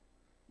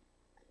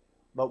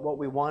 But what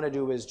we want to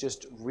do is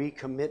just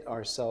recommit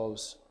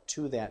ourselves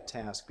to that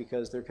task,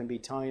 because there can be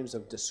times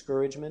of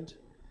discouragement,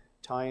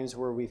 times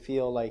where we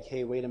feel like,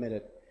 hey, wait a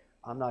minute,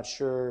 I'm not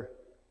sure,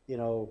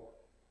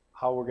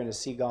 how we're going to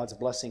see God's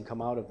blessing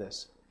come out of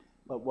this.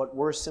 But what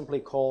we're simply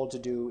called to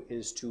do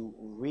is to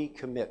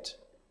recommit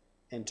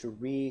and to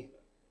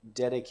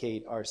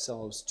rededicate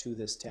ourselves to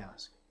this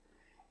task.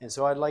 And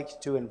so I'd like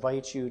to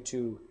invite you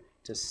to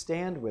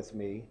stand with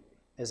me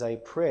as I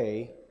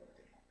pray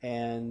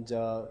and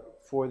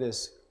for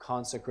this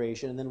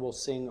consecration, and then we'll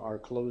sing our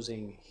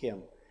closing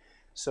hymn.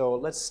 So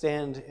let's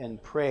stand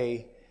and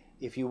pray,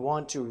 if you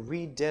want to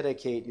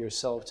rededicate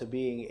yourself to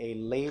being a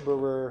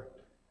laborer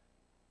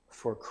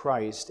for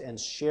Christ and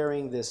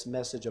sharing this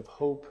message of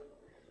hope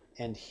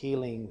and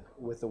healing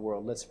with the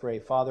world. Let's pray.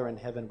 Father in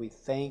heaven, we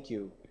thank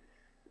you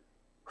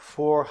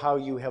for how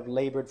you have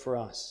labored for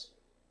us.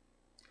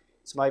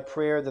 It's my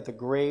prayer that the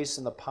grace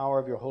and the power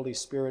of your Holy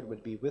Spirit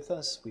would be with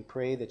us. We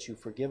pray that you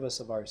forgive us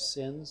of our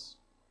sins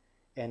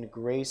and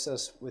grace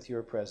us with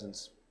your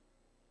presence.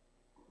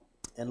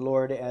 And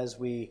Lord, as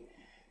we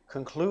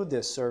conclude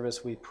this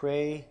service, we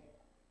pray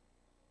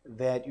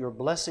that your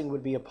blessing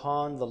would be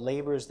upon the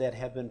labors that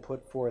have been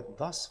put forth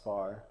thus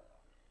far,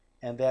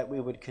 and that we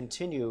would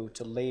continue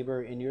to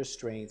labor in your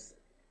strength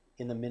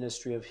in the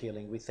ministry of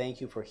healing. We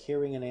thank you for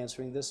hearing and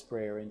answering this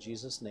prayer in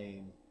Jesus'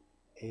 name.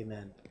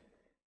 Amen.